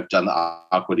Aesop, I've done the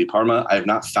Acqua di Parma. I have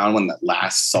not found one that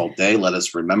lasts all day. Let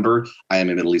us remember, I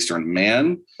am a Middle Eastern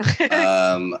man.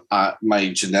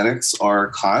 My genetics are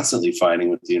constantly fighting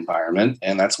with the environment,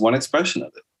 and that's one expression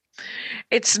of it.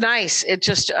 It's nice. It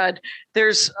just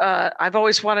I've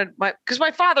always wanted because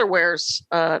my father wears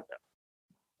a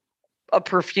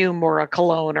perfume or a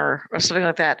cologne or something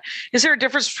like that. Is there a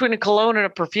difference between a cologne and a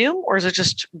perfume, or is it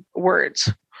just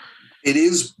words? It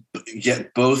is,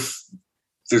 yet both.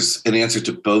 There's an answer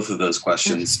to both of those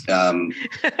questions. There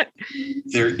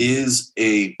is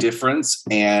a difference,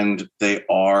 and they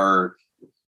are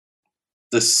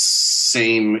the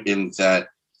same in that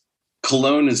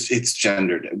cologne it's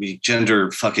gendered. We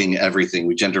gender fucking everything.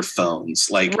 We gender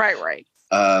phones. Like right.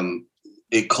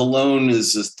 A cologne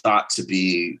is thought to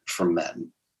be for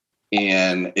men,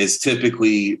 and is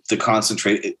typically the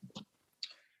concentrate.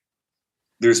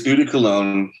 There's eau de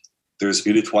cologne. There's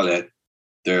eau de toilette,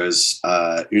 there's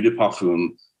eau de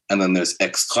parfum, and then there's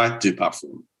extrait de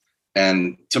parfum.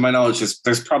 And to my knowledge,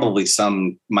 there's probably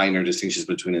some minor distinctions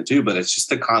between the two, but it's just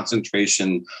the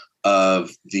concentration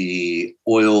of the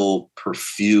oil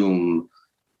perfume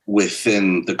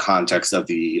within the context of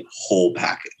the whole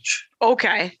package.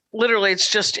 Okay. Literally,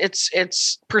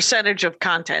 it's percentage of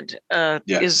content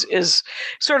is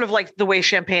sort of like the way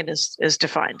champagne is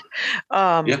defined,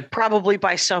 probably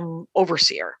by some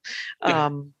overseer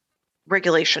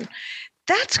regulation.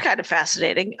 That's kind of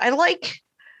fascinating. I like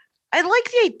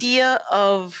the idea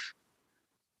of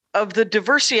the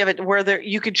diversity of it, where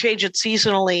you can change it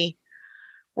seasonally,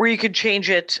 where you can change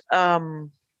it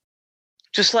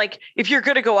just like if you're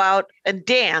going to go out and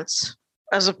dance,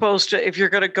 as opposed to if you're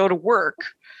going to go to work.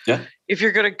 Yeah. If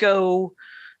you're going to go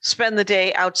spend the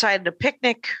day outside at a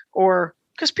picnic, or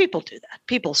because people do that.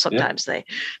 People sometimes they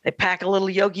pack a little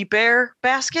Yogi Bear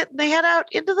basket and they head out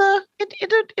into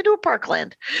a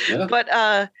parkland. Yeah. But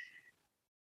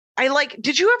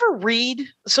did you ever read?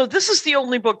 So this is the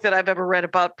only book that I've ever read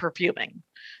about perfuming,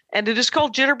 and it is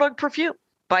called Jitterbug Perfume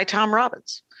by Tom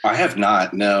Robbins. I have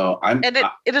not. No,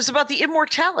 it is about the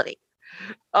immortality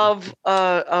of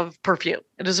perfume.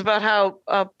 It is about how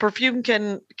perfume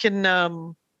can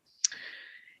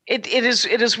it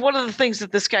is one of the things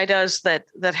that this guy does that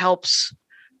helps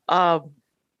that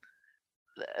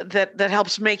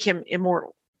helps make him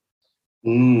immortal.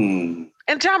 And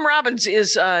Tom Robbins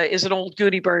is an old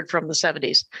goody bird from the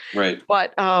 70s. Right.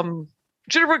 But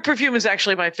Jitterbug Perfume is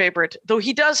actually my favorite, though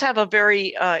he does have a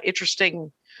very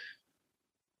interesting.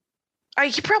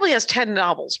 he probably has 10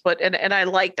 novels, and I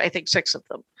liked, I think, 6 of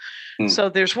them. So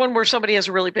there's one where somebody has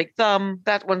a really big thumb.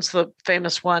 That one's the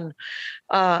famous one.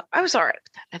 I was all right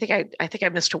with that. I think I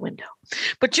missed a window.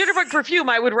 But Jitterbug Perfume,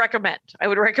 I would recommend. I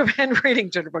would recommend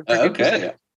reading Jitterbug Perfume.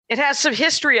 Okay. It has some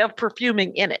history of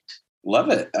perfuming in it. Love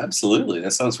it. Absolutely.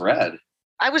 That sounds rad.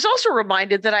 I was also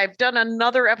reminded that I've done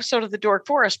another episode of The Dork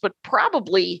Forest, but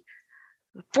probably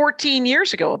 14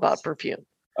 years ago about perfume.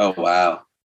 Oh, wow.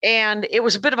 And it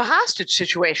was a bit of a hostage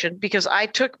situation because I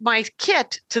took my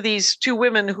kit to these 2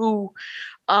 women who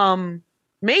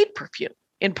made perfume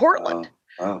in Portland,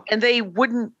 and they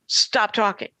wouldn't stop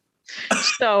talking.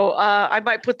 So I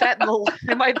might put that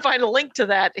I might find a link to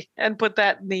that and put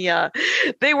that in the.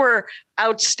 They were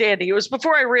outstanding. It was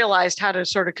before I realized how to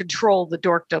sort of control the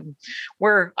dorkdom,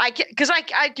 where I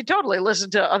could totally listen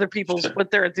to other people's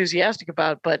what they're enthusiastic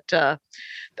about, but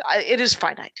it is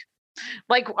finite.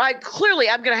 Like I'm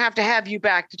going to have you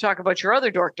back to talk about your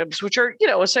other dorkdoms, which are,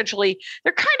 essentially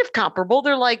they're kind of comparable.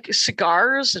 They're like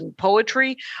cigars and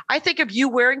poetry. I think of you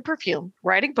wearing perfume,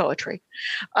 writing poetry,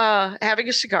 having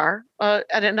a cigar,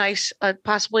 and a nice,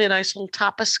 possibly a nice little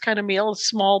tapas kind of meal, a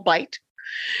small bite,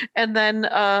 and then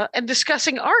and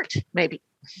discussing art maybe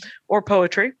or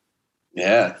poetry.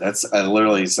 Yeah, that's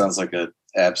literally sounds like a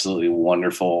absolutely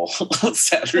wonderful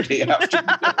Saturday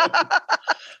afternoon.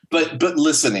 But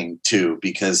listening too,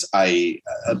 because a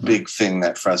big thing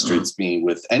that frustrates me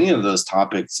with any of those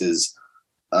topics is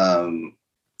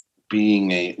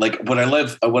being what I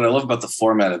love about the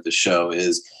format of the show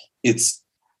is it's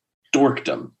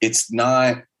dorkdom. It's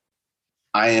not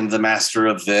I am the master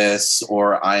of this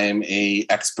or I am a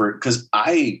expert, because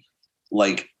I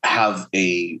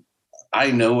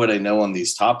know what I know on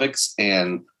these topics,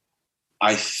 and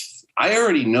I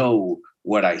already know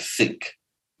what I think.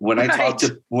 When I talk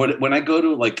to when I go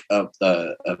to like a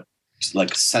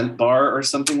scent bar or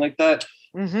something like that,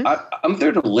 I'm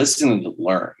there to listen and to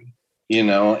learn,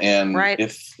 and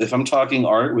if I'm talking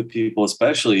art with people,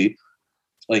 especially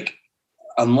like,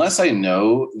 unless I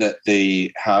know that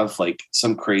they have like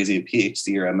some crazy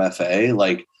PhD or MFA,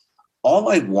 like all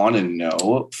I want to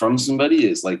know from somebody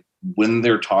is like, when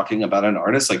they're talking about an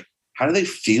artist, like, how do they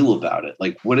feel about it?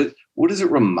 Like, what does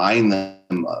it remind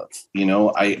them of?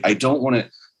 I don't want to.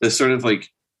 The sort of like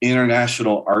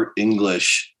international art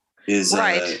English is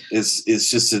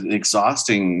just an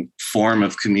exhausting form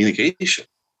of communication.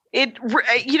 Having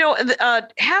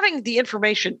the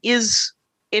information is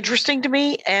interesting to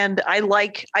me, and I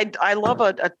love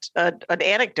an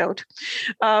anecdote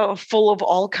full of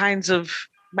all kinds of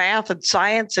math and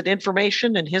science and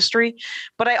information and history.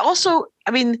 But I also,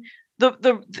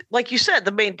 the like you said,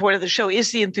 the main point of the show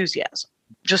is the enthusiasm.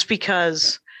 Just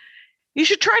because you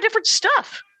should try different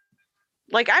stuff.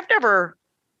 Like I've never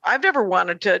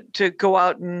wanted to go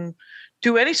out and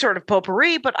do any sort of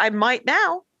potpourri, but I might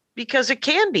now, because it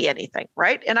can be anything,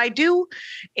 right? And I do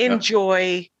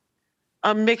enjoy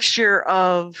a mixture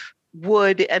of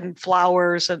wood and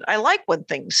flowers, and I like when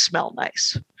things smell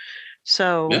nice.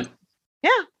 So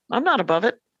yeah, I'm not above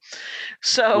it.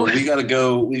 So we gotta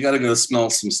go smell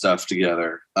some stuff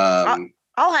together. I'll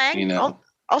hang.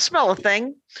 I'll smell a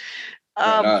thing.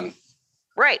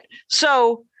 Right.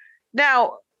 So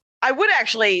now I would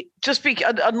actually just be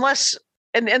unless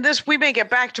and this, we may get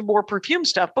back to more perfume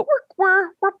stuff, but we're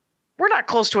not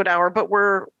close to an hour, but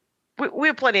we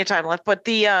have plenty of time left. But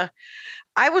I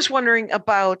was wondering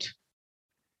about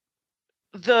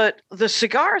the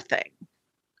cigar thing,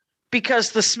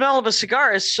 because the smell of a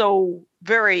cigar is so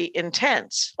very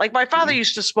intense. Like my father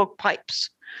used to smoke pipes,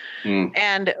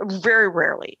 and very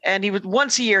rarely, and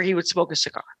once a year he would smoke a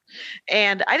cigar.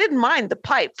 And I didn't mind the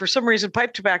pipe. For some reason,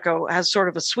 pipe tobacco has sort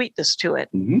of a sweetness to it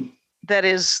that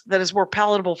is more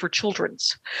palatable for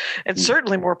children's, and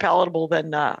certainly more palatable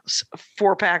than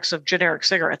 4 packs of generic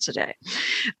cigarettes a day.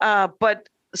 But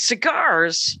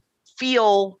cigars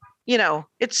feel,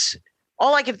 it's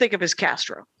all I can think of is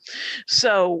Castro.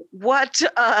 So what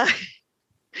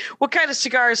kind of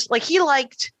cigars? Like, he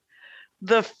liked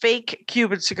the fake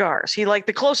Cuban cigars. He liked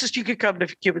the closest you could come to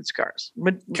Cuban cigars.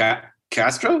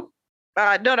 Castro?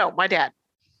 No, my dad.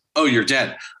 Oh, your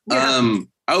dad. Yeah.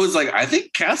 I was like, I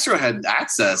think Castro had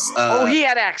access. He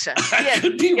had access. I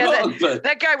could be wrong, but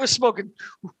that guy was smoking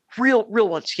real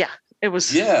ones. Yeah, it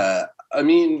was. Yeah, I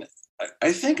mean,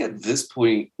 I think at this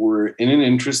point we're in an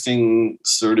interesting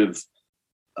sort of.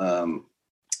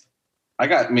 I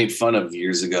got made fun of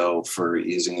years ago for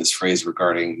using this phrase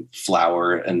regarding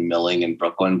flour and milling in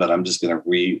Brooklyn, but I'm just going to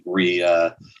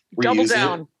reuse double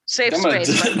down. Safe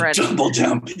space, my friend. Double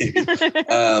down, baby.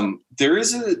 There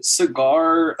is a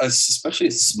cigar, especially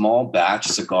a small batch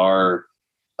cigar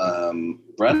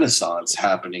renaissance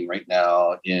happening right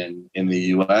now in the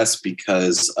U.S.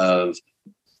 because of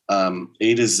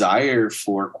a desire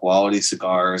for quality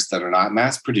cigars that are not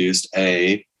mass produced,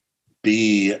 A,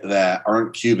 B, that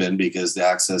aren't Cuban because the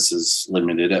access is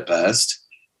limited at best,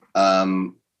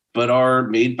 but are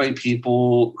made by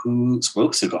people who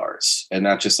smoke cigars and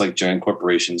not just like giant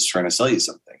corporations trying to sell you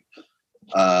something.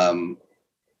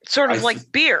 Sort of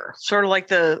like beer, sort of like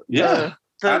the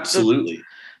absolutely.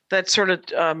 That sort of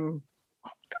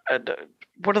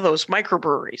what are those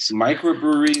microbreweries?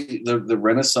 Microbrewery, the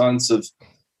renaissance of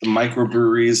the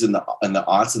microbreweries in the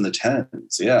aughts and the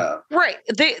tens, yeah. Right.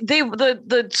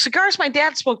 The cigars my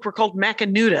dad smoked were called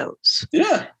Macanudos.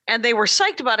 Yeah. And they were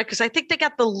psyched about it because I think they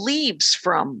got the leaves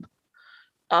from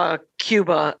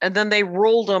Cuba, and then they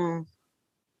rolled them.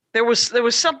 There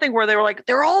was something where they were like,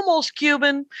 they're almost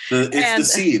Cuban. It's the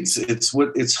seeds.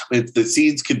 The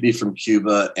seeds could be from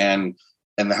Cuba, and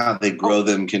how they grow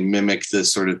them can mimic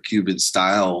this sort of Cuban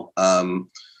style.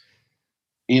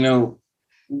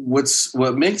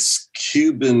 What makes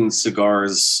Cuban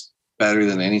cigars better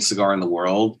than any cigar in the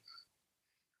world?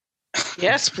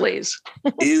 Yes, please.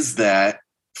 Is that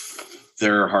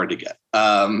they're hard to get.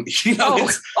 Fair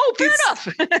enough.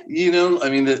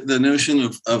 The notion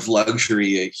of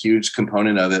luxury, a huge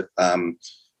component of it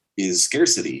is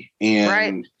scarcity.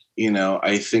 And,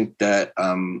 I think that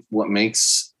what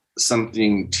makes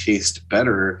something taste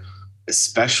better,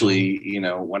 especially,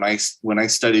 when I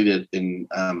studied it in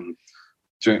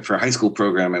for a high school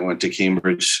program, I went to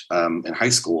Cambridge in high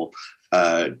school,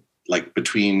 like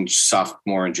between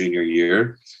sophomore and junior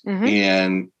year. Mm-hmm.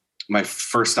 And my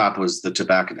first stop was the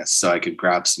tobacconist, so I could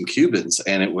grab some Cubans,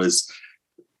 and it was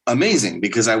amazing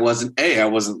because I wasn't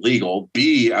legal.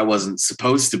 B, I wasn't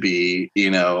supposed to be,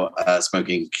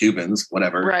 smoking Cubans,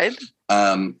 whatever. Right.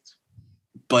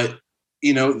 But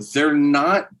they're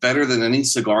not better than any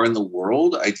cigar in the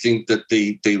world. I think that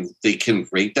they can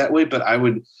rate that way, but I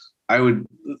would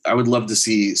love to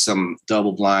see some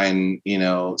double blind,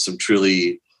 some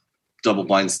truly double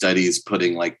blind studies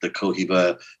putting like the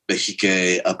Cohiba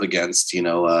Bejique up against,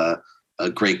 a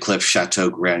Great Cliff Chateau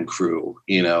Grand Cru,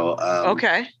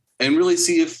 okay. And really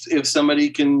see if somebody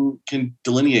can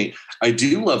delineate. I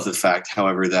do love the fact,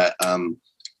 however, that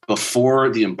before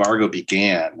the embargo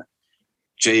began,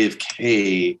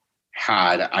 JFK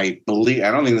had, I don't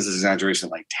think this is an exaggeration,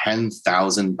 like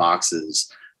 10,000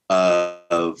 boxes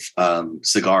of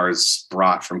cigars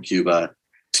brought from Cuba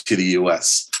to the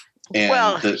U.S.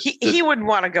 And he wouldn't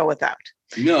want to go without.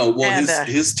 No, well,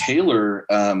 his tailor,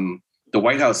 the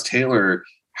White House tailor,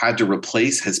 had to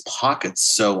replace his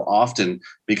pockets so often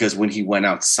because when he went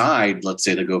outside, let's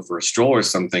say to go for a stroll or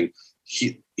something,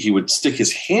 he would stick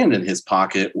his hand in his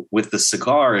pocket with the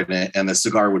cigar in it, and the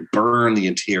cigar would burn the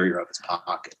interior of his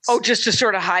pockets. Oh, just to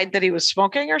sort of hide that he was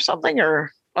smoking or something,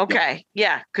 or okay,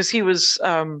 yeah, because he was.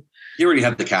 He already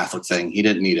had the Catholic thing. He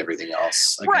didn't need everything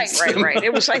else. Right.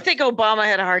 It was. I think Obama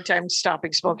had a hard time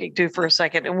stopping smoking too for a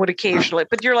second, and would occasionally.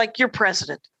 But you're like, you're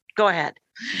president. Go ahead.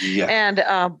 Yeah. And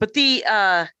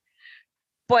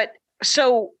but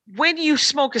so when you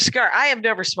smoke a cigar, I have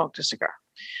never smoked a cigar.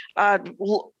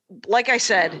 Like I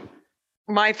said,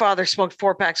 my father smoked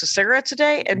 4 packs of cigarettes a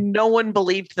day, and no one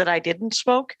believed that I didn't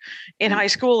smoke in high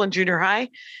school and junior high.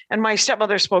 And my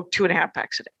stepmother smoked 2.5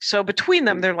 packs a day. So between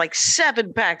them, they're like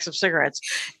 7 packs of cigarettes.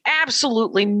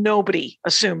 Absolutely nobody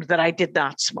assumed that I did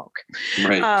not smoke.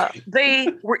 Right. They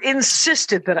were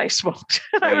insisted that I smoked.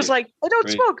 And I was like, I don't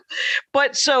smoke.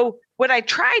 But so when I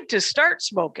tried to start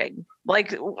smoking,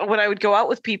 like when I would go out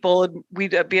with people and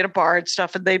we'd be at a bar and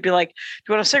stuff, and they'd be like, do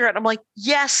you want a cigarette? And I'm like,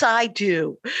 yes, I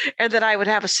do. And then I would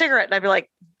have a cigarette and I'd be like,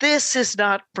 this is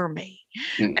not for me.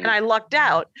 Mm-hmm. And I lucked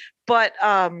out. But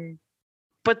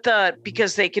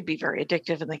because they could be very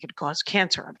addictive and they could cause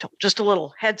cancer, I'm told. Just a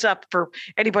little heads up for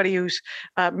anybody who's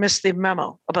missed the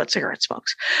memo about cigarette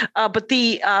smokes. But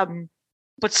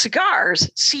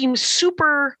cigars seem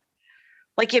super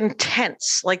like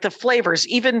intense, like the flavors,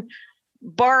 even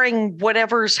barring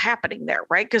whatever's happening there,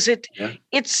 right? Because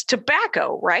it's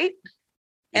tobacco, right?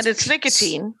 And it's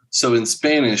nicotine. So in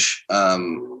Spanish,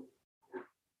 the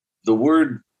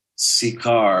word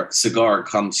cigar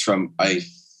comes from, I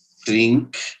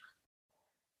think,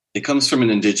 it comes from an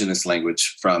indigenous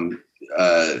language from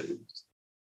the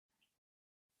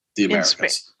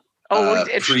Americas.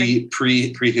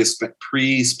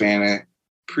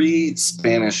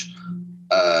 Pre-Spanish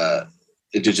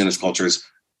indigenous cultures.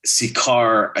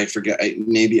 Sicar, I forget,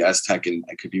 maybe Aztec, and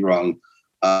I could be wrong,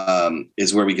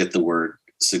 is where we get the word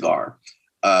cigar.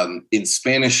 In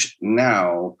Spanish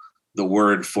now, the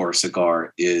word for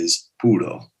cigar is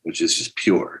puro, which is just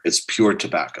pure. It's pure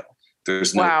tobacco.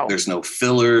 There's Wow. there's no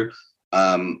filler.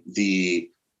 The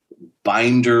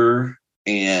binder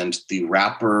and the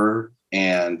wrapper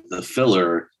and the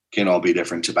filler can all be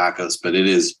different tobaccos, but it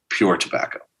is pure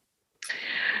tobacco.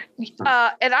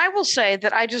 And I will say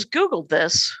that I just Googled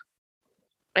this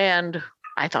and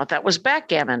I thought that was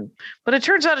backgammon, but it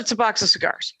turns out it's a box of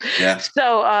cigars. Yeah.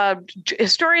 So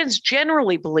historians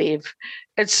generally believe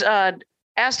it's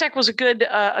Aztec was a good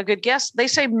guess. They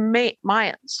say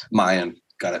Mayans. Mayan.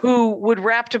 Got it. Who would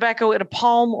wrap tobacco in a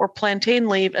palm or plantain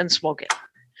leaf and smoke it.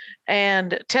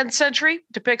 And 10th century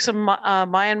depicts a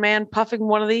Mayan man puffing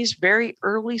one of these very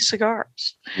early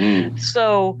cigars.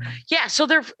 So, yeah, so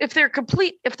if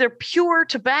they're pure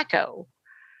tobacco,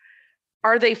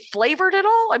 are they flavored at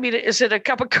all? I mean, is it a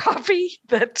cup of coffee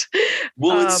that?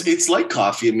 Well, it's like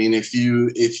coffee. I mean, if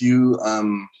you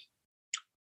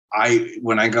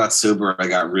when I got sober, I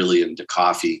got really into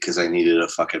coffee because I needed to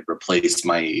fucking replace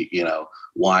my,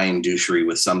 wine douchery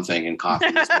with something, and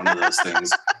coffee was one of those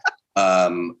things.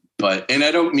 And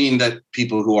I don't mean that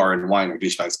people who are in wine are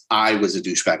douchebags. I was a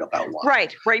douchebag about wine.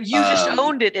 Right. You just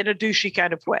owned it in a douchey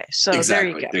kind of way. So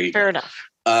exactly, there you go. Fair enough.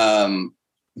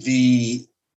 The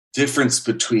difference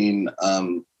between,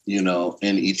 an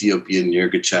Ethiopian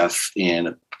Yirgacheffe and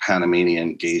a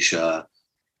Panamanian geisha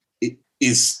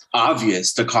is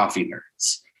obvious to coffee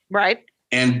nerds. Right.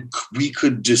 And we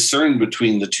could discern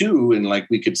between the two, and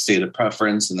we could state a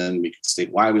preference, and then we could state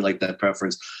why we like that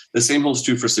preference. The same holds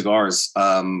true for cigars.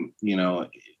 The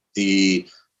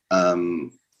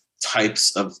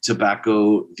types of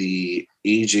tobacco, the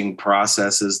aging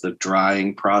processes, the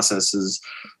drying processes,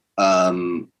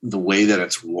 the way that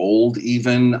it's rolled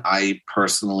even. I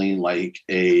personally like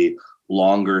a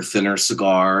longer, thinner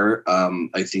cigar.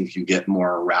 I think you get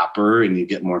more wrapper and you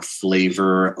get more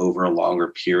flavor over a longer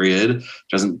period. It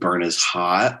doesn't burn as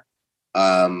hot.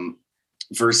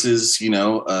 Versus,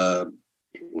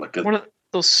 like one of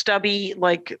those stubby,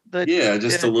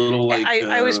 just a little like.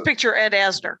 I always picture Ed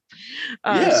Asner.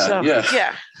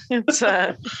 Yeah. It's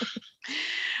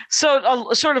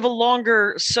so sort of a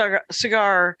longer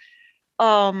cigar.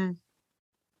 And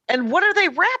what are they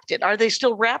wrapped in? Are they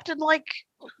still wrapped in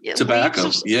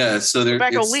tobacco? Yeah, so they're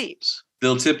tobacco leaves.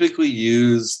 They'll typically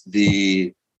use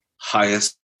the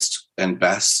highest and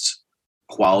best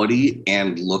quality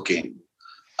and looking.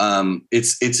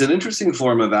 It's an interesting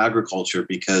form of agriculture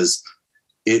because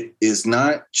it is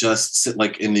not just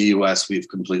like in the US, we've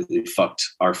completely fucked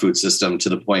our food system to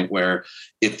the point where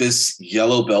if this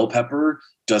yellow bell pepper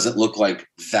doesn't look like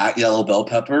that yellow bell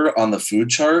pepper on the food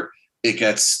chart, it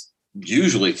gets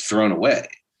usually thrown away.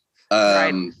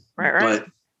 Right. But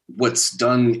what's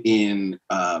done in,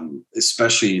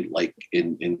 especially like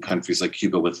in countries like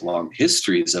Cuba with long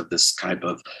histories of this type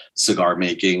of cigar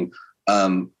making,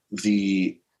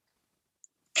 the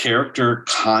character,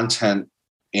 content,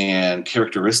 and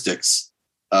characteristics,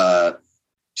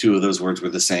 two of those words were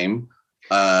the same.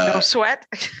 No sweat.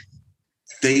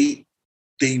 They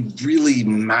really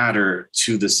matter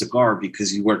to the cigar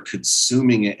because you are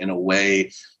consuming it in a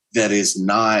way that is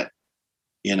not,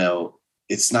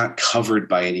 it's not covered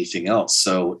by anything else.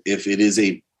 So if it is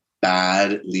a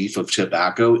bad leaf of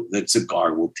tobacco, that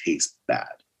cigar will taste bad.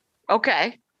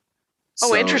 Okay.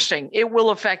 Oh, interesting. It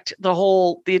will affect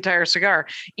the entire cigar.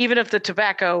 Even if the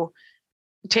tobacco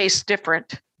tastes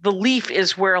different, the leaf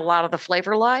is where a lot of the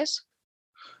flavor lies.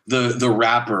 The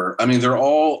wrapper, I mean, they're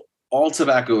all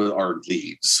tobacco are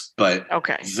leaves, but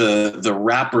okay. The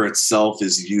wrapper itself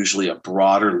is usually a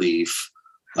broader leaf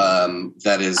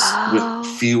that is with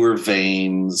fewer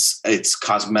veins. It's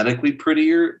cosmetically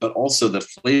prettier, but also the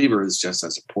flavor is just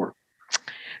as important.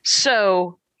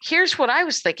 So here's what I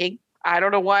was thinking. I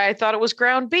don't know why I thought it was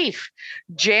ground beef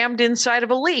jammed inside of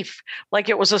a leaf, like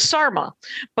it was a sarma,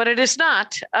 but it is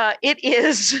not. It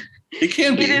is. It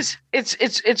can be. It is.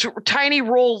 It's tiny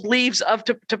rolled leaves of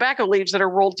tobacco leaves that are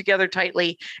rolled together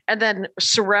tightly and then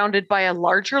surrounded by a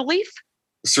larger leaf.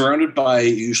 Surrounded by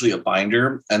usually a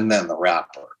binder and then the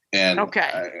wrapper. And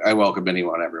okay. I welcome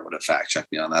everyone to fact check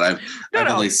me on that. I've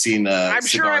only seen I'm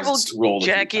sure I will roll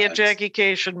Jackie and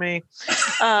Jackie-cation me.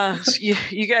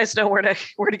 You guys know where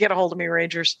to get a hold of me,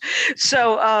 Rangers.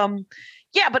 So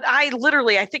yeah, but I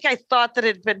think I thought that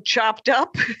it had been chopped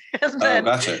up and then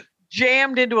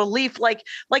jammed into a leaf like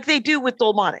they do with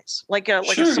dolmanes, like a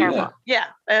sarma. Yeah.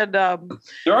 And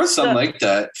there are some like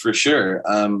that for sure.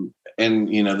 And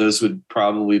those would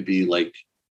probably be like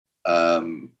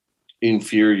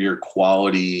inferior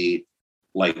quality,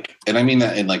 and I mean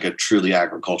that in like a truly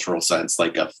agricultural sense.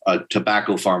 Like a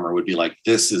tobacco farmer would be like,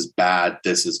 this is bad,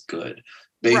 this is good,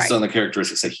 based on the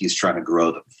characteristics that he's trying to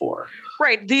grow them for.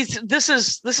 Right. This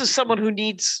is someone who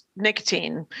needs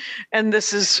nicotine, and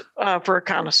this is for a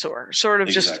connoisseur. Sort of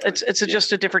Exactly.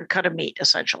 just a different cut of meat,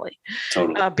 essentially.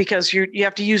 Totally. Because you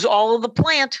have to use all of the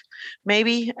plant,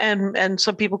 maybe, and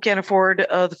some people can't afford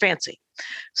the fancy.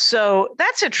 So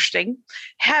that's interesting.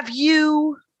 Have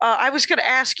you? I was going to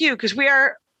ask you because we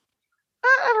are.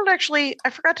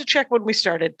 I forgot to check when we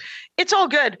started. It's all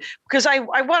good because I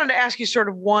wanted to ask you sort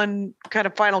of one kind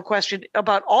of final question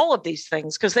about all of these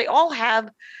things because they all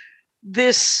have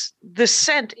this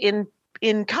scent in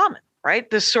common,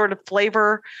 right? This sort of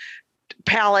flavor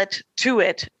palette to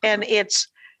it. And it's,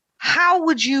 how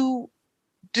would you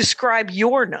describe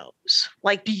your nose?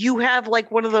 Like, do you have like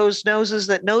one of those noses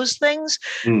that knows things?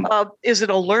 Is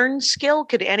it a learned skill?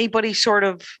 Could anybody sort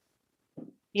of,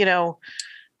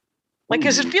 like,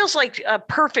 because it feels like a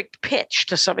perfect pitch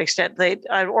to some extent.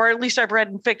 Or at least I've read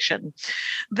in fiction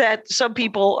that some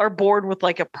people are born with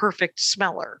like a perfect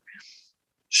smeller.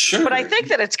 Sure. But I think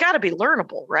that it's got to be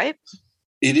learnable, right?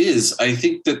 It is. I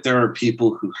think that there are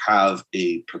people who have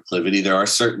a proclivity. There are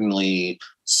certainly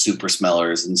super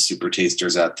smellers and super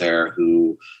tasters out there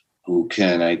who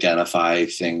can identify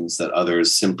things that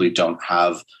others simply don't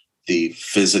have the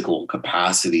physical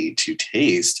capacity to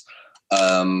taste.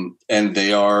 And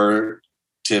they are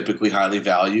typically highly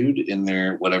valued in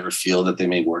their whatever field that they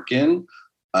may work in.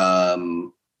 I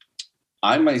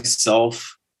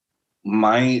myself,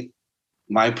 my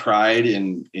pride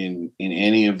in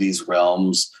any of these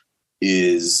realms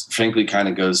is frankly kind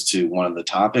of goes to one of the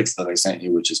topics that I sent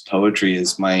you, which is poetry,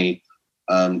 is my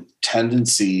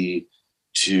tendency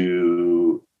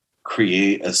to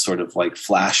create a sort of like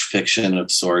flash fiction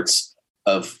of sorts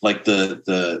of like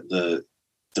the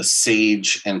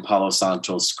sage and Palo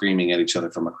Santo screaming at each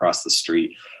other from across the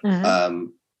street. Mm-hmm.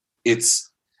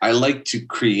 I like to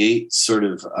create sort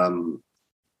of,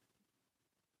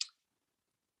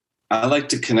 I like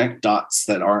to connect dots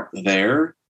that aren't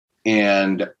there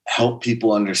and help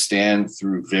people understand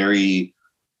through very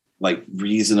like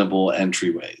reasonable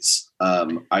entryways.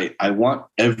 I want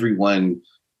everyone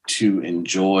to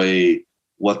enjoy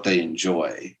what they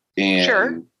enjoy. And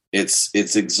sure.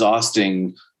 It's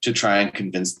exhausting to try and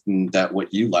convince them that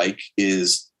what you like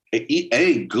is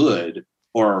a good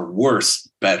or worse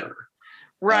better.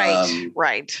 Right.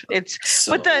 Right. It's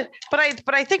so, but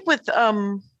I think with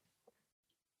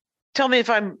tell me if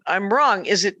I'm wrong,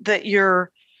 is it that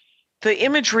the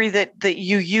imagery that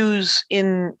you use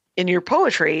in your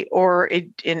poetry or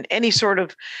in any sort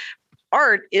of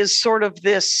art is sort of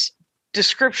this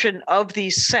description of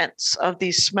these scents, of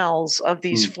these smells, of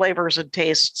these flavors and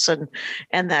tastes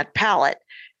and that palette.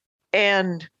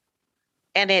 And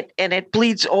it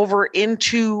bleeds over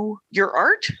into your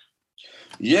art?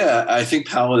 Yeah, I think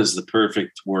palette is the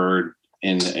perfect word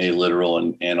in a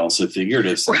literal and also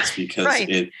figurative sense, because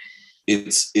right.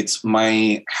 It's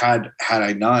my had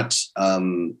I not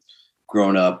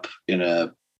grown up in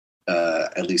a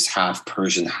at least half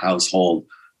Persian household,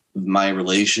 my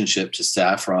relationship to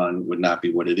saffron would not be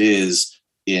what it is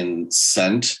in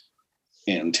scent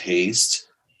and taste,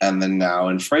 and then now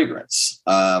in fragrance.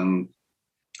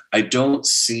 I don't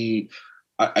see.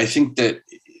 I think that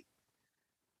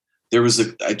there was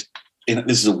and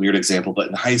this is a weird example, but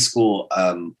in high school,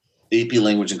 AP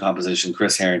Language and Composition,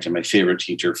 Chris Harrington, my favorite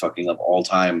teacher fucking of all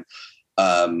time,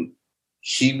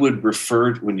 he would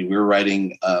refer when we were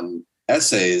writing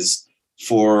essays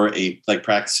for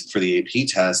practicing for the AP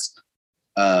test.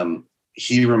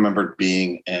 He remembered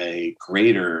being a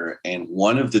grader, and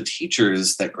one of the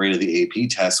teachers that graded the AP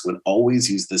test would always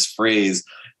use this phrase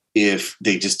if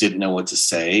they just didn't know what to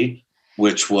say,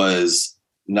 which was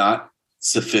not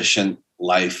sufficient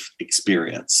life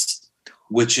experience,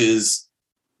 which is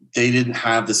they didn't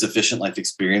have the sufficient life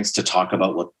experience to talk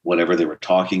about whatever they were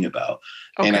talking about.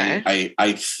 Okay. And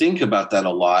I think about that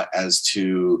a lot as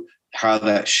to how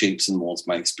that shapes and molds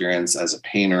my experience as a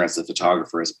painter, as a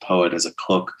photographer, as a poet, as a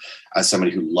cook, as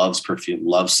somebody who loves perfume,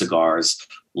 loves cigars,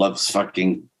 loves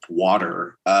fucking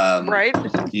water. Right.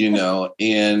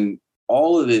 And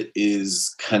all of it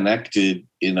is connected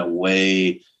in a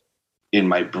way in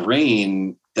my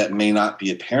brain that may not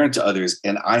be apparent to others.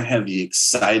 And I have the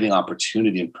exciting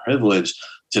opportunity and privilege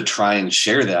to try and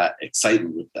share that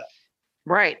excitement with them.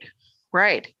 Right.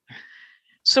 Right.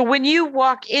 So when you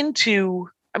walk into,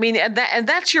 and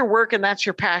that's your work and that's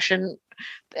your passion.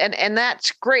 And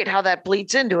that's great how that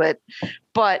bleeds into it.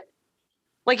 But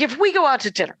like, if we go out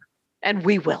to dinner, and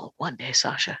we will one day,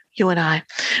 Sasha, you and I,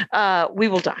 we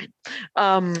will dine.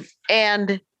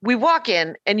 And we walk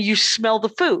in and you smell the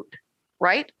food,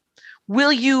 right?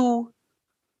 Will you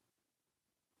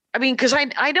I mean, because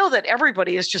I know that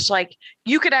everybody is just like,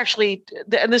 you could actually,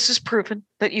 and this is proven,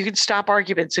 that you can stop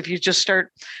arguments if you just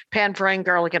start pan frying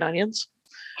garlic and onions.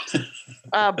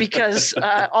 Because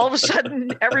all of a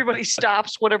sudden everybody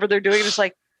stops whatever they're doing. It's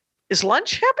like, is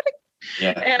lunch happening?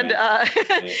 Yeah, and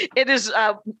it is.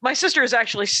 My sister has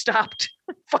actually stopped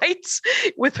fights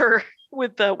with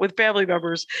family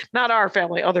members, not our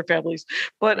family, other families,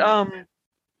 but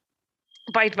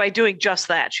by doing just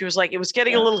that. She was like, it was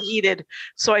getting a little heated,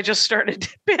 so I just started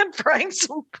pan frying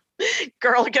some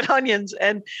garlic and onions,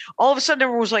 and all of a sudden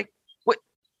everyone was like,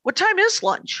 what time is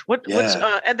lunch? What's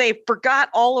and they forgot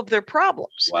all of their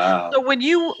problems. Wow. So when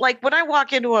I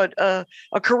walk into a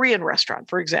Korean restaurant,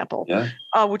 for example,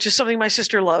 which is something my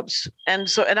sister loves, and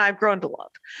I've grown to love,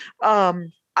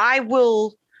 I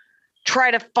will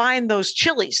try to find those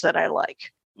chilies that I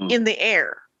like in the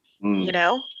air, you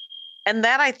know? And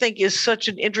that, I think, is such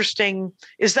an interesting,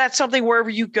 is that something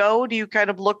wherever you go, do you kind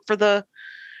of look for do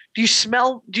you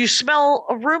smell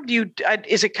a room?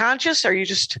 Is it conscious? Or are you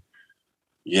just...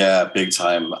 Yeah, big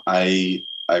time. I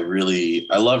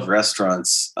love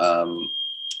restaurants,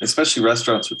 especially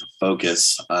restaurants with a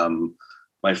focus.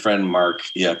 My friend Mark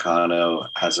Iacano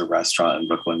has a restaurant in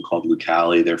Brooklyn called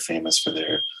Lucali. They're famous for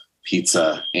their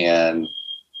pizza. And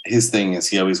his thing is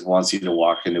he always wants you to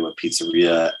walk into a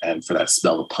pizzeria and for that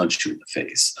smell to punch you in the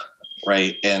face.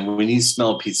 Right. And when you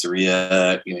smell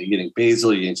pizzeria, you're getting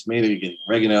basil, you're getting tomato, you're getting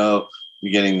oregano,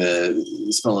 you're getting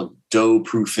the smell of dough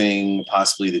proofing,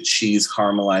 possibly the cheese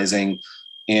caramelizing.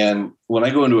 And when I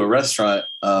go into a restaurant,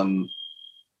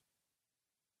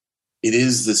 it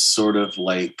is this sort of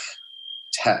like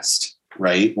test,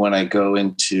 right? When I go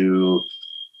into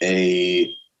and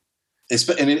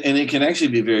it can actually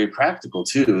be very practical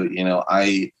too.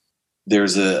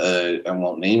 There's I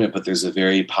won't name it, but there's a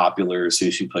very popular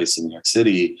sushi place in New York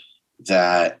City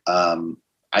that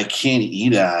I can't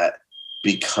eat at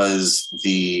because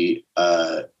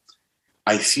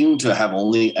I seem to have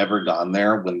only ever gone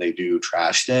there when they do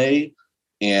trash day.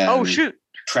 And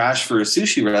trash for a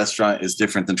sushi restaurant is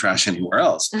different than trash anywhere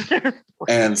else.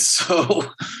 And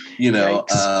so,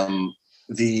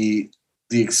 the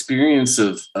experience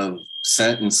of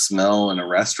scent and smell in a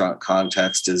restaurant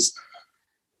context is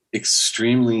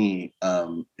extremely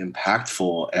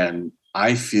impactful. And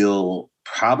I feel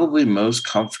probably most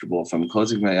comfortable, if I'm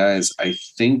closing my eyes, I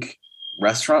think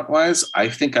restaurant-wise, I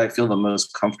think I feel the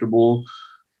most comfortable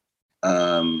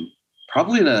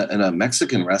probably in a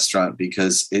Mexican restaurant,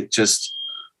 because it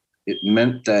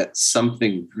meant that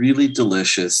something really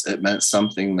delicious. It meant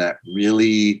something that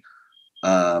really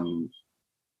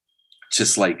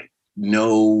just like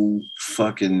no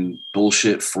fucking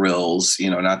bullshit frills,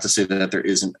 not to say that there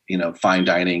isn't, fine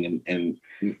dining and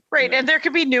right. And there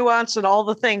could be nuance and all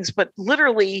the things, but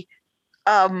literally,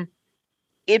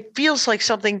 it feels like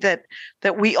something that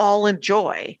we all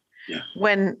enjoy. Yeah.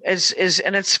 When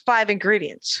and it's 5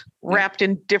 ingredients wrapped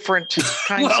in different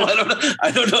kinds of.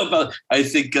 I don't know about. I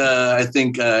think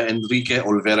Enrique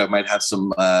Olvera might have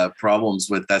some problems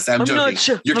with that. I'm joking.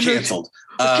 Sure. You're canceled.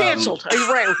 Canceled.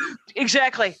 Right.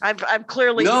 Exactly. I'm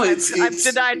clearly. No, I've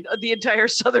denied the entire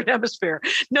Southern Hemisphere.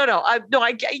 No.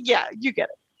 You get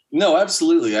it. No,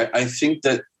 absolutely. I think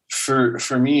that for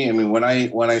me, I mean, when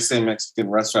I say Mexican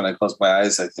restaurant, I close my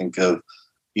eyes. I think of.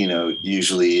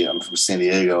 Usually I'm from San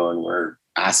Diego and we're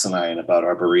asinine about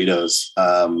our burritos.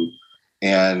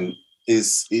 And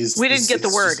we didn't get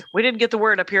the word. We didn't get the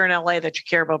word up here in LA that you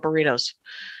care about burritos.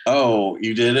 Oh,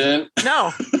 you didn't?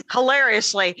 No.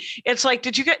 Hilariously. It's like,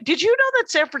 did you know that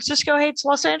San Francisco hates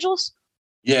Los Angeles?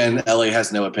 Yeah. And LA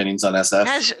has no opinions on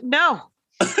SF. No.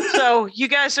 So you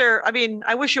guys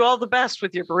I wish you all the best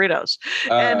with your burritos.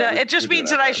 And it just means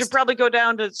that I should probably go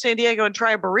down to San Diego and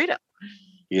try a burrito.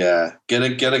 Yeah, get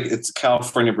a. It's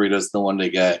California burritos. The one to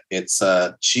get. It's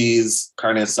cheese,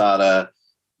 carne asada,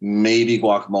 maybe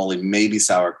guacamole, maybe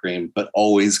sour cream, but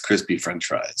always crispy French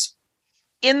fries.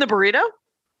 In the burrito.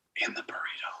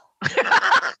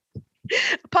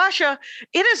 Paasha,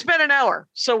 it has been an hour.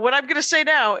 So what I'm going to say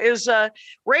now is,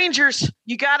 Rangers,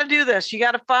 you got to do this. You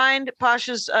got to find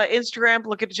Paasha's Instagram,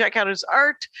 check out his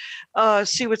art,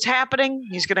 see what's happening.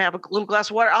 He's going to have a little glass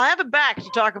of water. I'll have him back to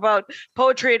talk about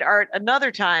poetry and art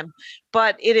another time.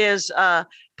 But it is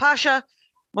Paasha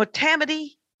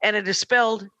Motamedi, and it is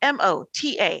spelled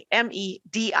Motamedi.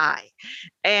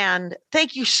 And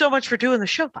thank you so much for doing the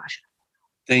show, Paasha.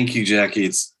 Thank you, Jackie.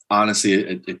 It's honestly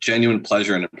a genuine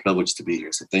pleasure and a privilege to be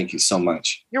here. So thank you so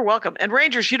much. You're welcome. And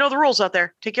Rangers, you know the rules out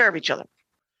there. Take care of each other.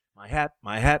 My hat.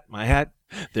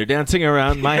 They're dancing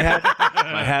around my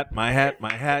hat. My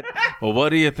hat. Well, what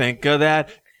do you think of that?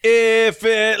 If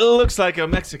it looks like a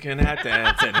Mexican hat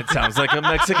dance and it sounds like a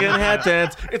Mexican hat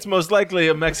dance, it's most likely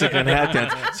a Mexican hat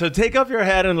dance. So take off your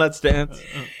hat and let's dance.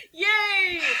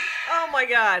 Yay! Oh my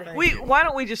God. Why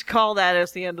don't we just call that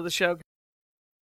as the end of the show?